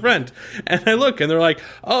worth of rent. And I look and they're like,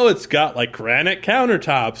 oh, it's got like granite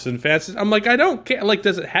countertops and fancy. I'm like, I don't care. Like,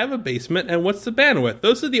 does it have a basement and what's the bandwidth?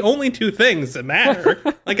 Those are the only two things that matter.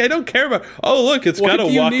 Like, I don't care about. Oh, look, it's got a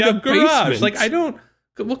walkout garage. Like, I don't.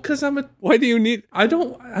 Well, because Why do you need? I'm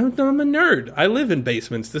a nerd. I live in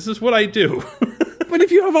basements. This is what I do. But if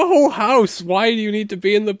you have a whole house, why do you need to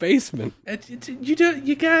be in the basement?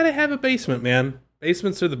 You gotta have a basement, man.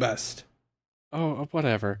 Basements are the best. Oh,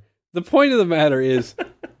 whatever. The point of the matter is,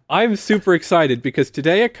 I'm super excited because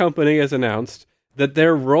today a company has announced that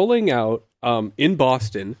they're rolling out in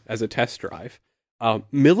Boston as a test drive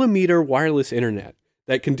millimeter wireless internet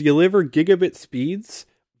that can deliver gigabit speeds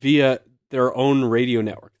via their own radio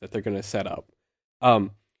network that they're going to set up.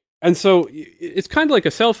 And so it's kind of like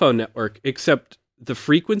a cell phone network, except the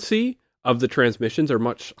frequency of the transmissions are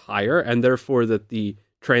much higher, and therefore that the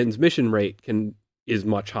transmission rate is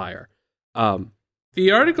much higher.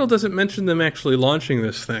 The article doesn't mention them actually launching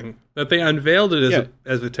this thing, that they unveiled it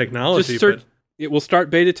as a technology. It will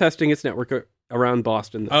start beta testing its network around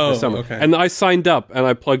Boston this summer. Okay. And I signed up, and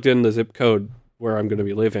I plugged in the zip code where I'm going to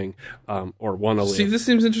be living, or want to live. See, this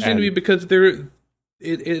seems interesting to me because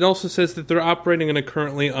it also says that they're operating in a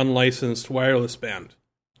currently unlicensed wireless band,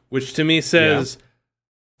 which to me says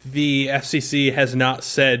the FCC has not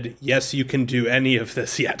said, yes, you can do any of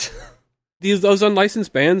this yet. Those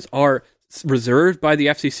unlicensed bands are reserved by the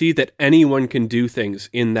FCC that anyone can do things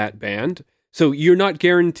in that band. So you're not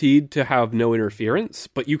guaranteed to have no interference,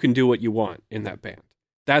 but you can do what you want in that band.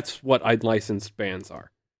 That's what unlicensed bands are.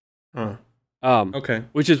 Huh. Okay.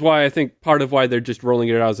 Which is why I think part of why they're just rolling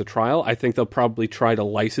it out as a trial. I think they'll probably try to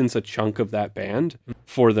license a chunk of that band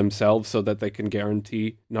for themselves so that they can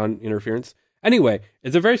guarantee non-interference. Anyway,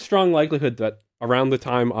 it's a very strong likelihood that around the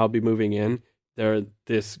time I'll be moving in,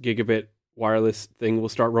 this gigabit wireless thing will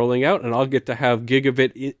start rolling out, and I'll get to have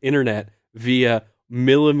gigabit internet via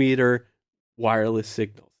millimeter wireless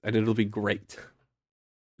signals, and it'll be great.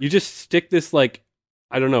 You just stick this, like,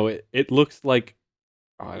 I don't know, it looks like,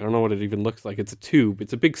 I don't know what it even looks like. It's a tube.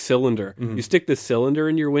 It's a big cylinder. Mm-hmm. You stick this cylinder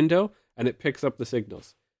in your window, and it picks up the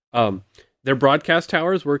signals. Their broadcast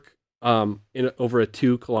towers work in over a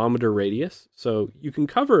 2-kilometer radius, so you can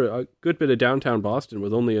cover a good bit of downtown Boston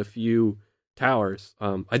with only a few towers.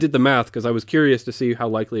 I did the math because I was curious to see how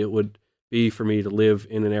likely it would be for me to live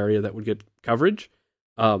in an area that would get coverage.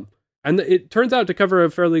 And it turns out to cover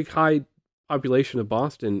a fairly high population of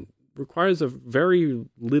Boston requires a very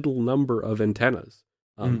little number of antennas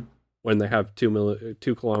when they have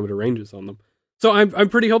 2-kilometer ranges on them. So I'm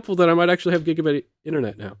pretty hopeful that I might actually have gigabit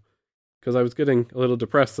internet now, because I was getting a little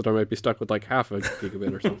depressed that I might be stuck with like half a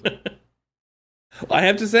gigabit or something. I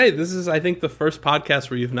have to say, this is, I think, the first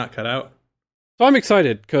podcast where you've not cut out. So I'm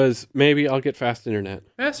excited because maybe I'll get fast internet.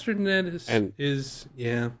 Fast internet is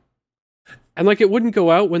and like it wouldn't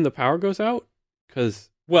go out when the power goes out,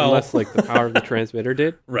 because unless like the power of the transmitter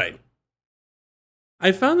did. Right.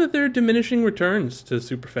 I found that there are diminishing returns to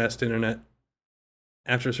super fast internet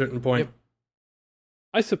after a certain point. Yep.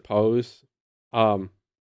 I suppose. I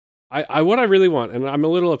what I really want, and I'm a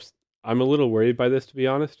little worried by this, to be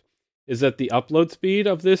honest, is that the upload speed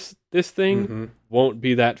of this thing won't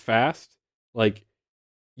be that fast. Like,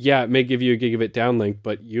 yeah, it may give you a gigabit downlink,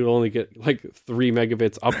 but you only get like 3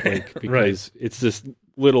 megabits uplink because it's this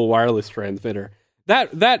little wireless transmitter.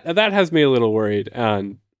 That has me a little worried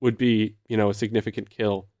and would be, a significant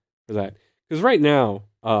kill for that. Because right now,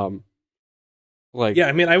 I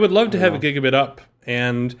mean, I would love to have a gigabit up,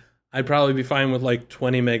 and I'd probably be fine with like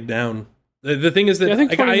 20 meg down. The thing is that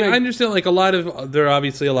I understand, like, there are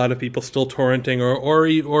obviously a lot of people still torrenting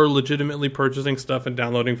or legitimately purchasing stuff and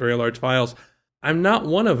downloading very large files. I'm not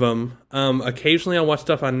one of them. Occasionally I'll watch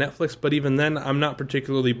stuff on Netflix, but even then I'm not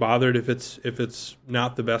particularly bothered if it's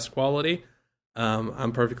not the best quality.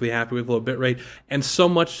 I'm perfectly happy with low bit rate, and so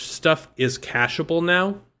much stuff is cacheable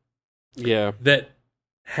now. Yeah, that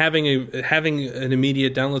having an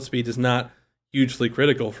immediate download speed is not hugely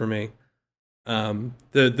critical for me.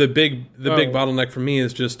 The big bottleneck for me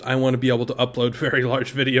is just I want to be able to upload very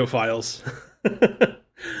large video files.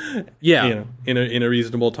 Yeah, in a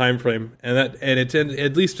reasonable time frame, at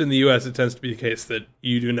least in the U.S. it tends to be the case that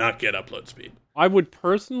you do not get upload speed. I would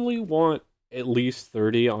personally want at least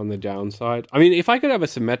 30 on the downside. I mean, if I could have a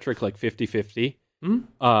symmetric like 50-50,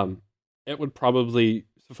 it would probably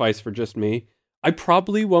suffice for just me. I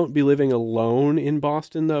probably won't be living alone in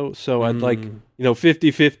Boston though, so I'd like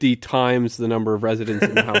 50-50 times the number of residents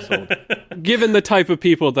in the household, given the type of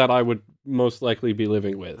people that I would most likely be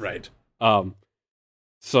living with. Right.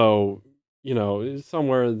 So,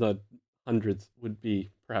 somewhere in the hundreds would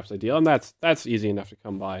be perhaps ideal, and that's easy enough to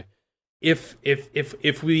come by. If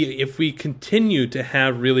we continue to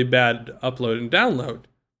have really bad upload and download,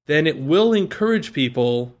 then it will encourage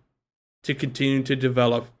people to continue to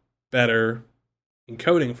develop better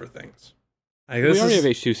encoding for things. We already have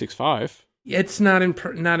H.265. It's not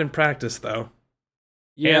in practice though.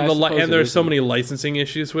 Yeah, and there's so many licensing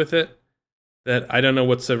issues with it that I don't know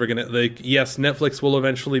what's ever going to... yes, Netflix will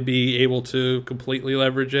eventually be able to completely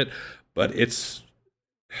leverage it, but it's...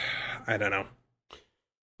 I don't know.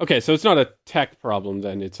 Okay, so it's not a tech problem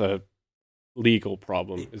then, it's a legal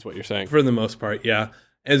problem, is what you're saying. For the most part, yeah.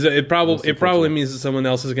 It probably means that someone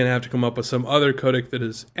else is going to have to come up with some other codec that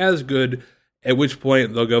is as good, at which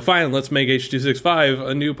point they'll go, fine, let's make H.265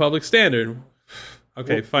 a new public standard.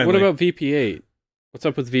 Okay, fine. What about VP8? What's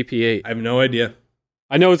up with VP8? I have no idea.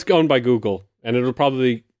 I know it's owned by Google, and it'll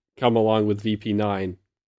probably come along with VP9,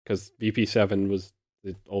 because VP7 was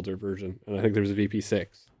the older version, and I think there was a VP6.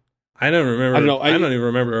 I don't remember. I don't even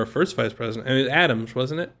remember our first vice president. I mean, Adams,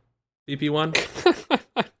 wasn't it? VP1?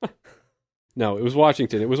 No, it was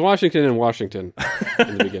Washington. It was Washington and Washington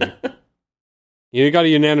in the beginning. You got a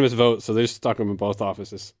unanimous vote, so they just stuck him in both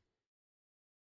offices.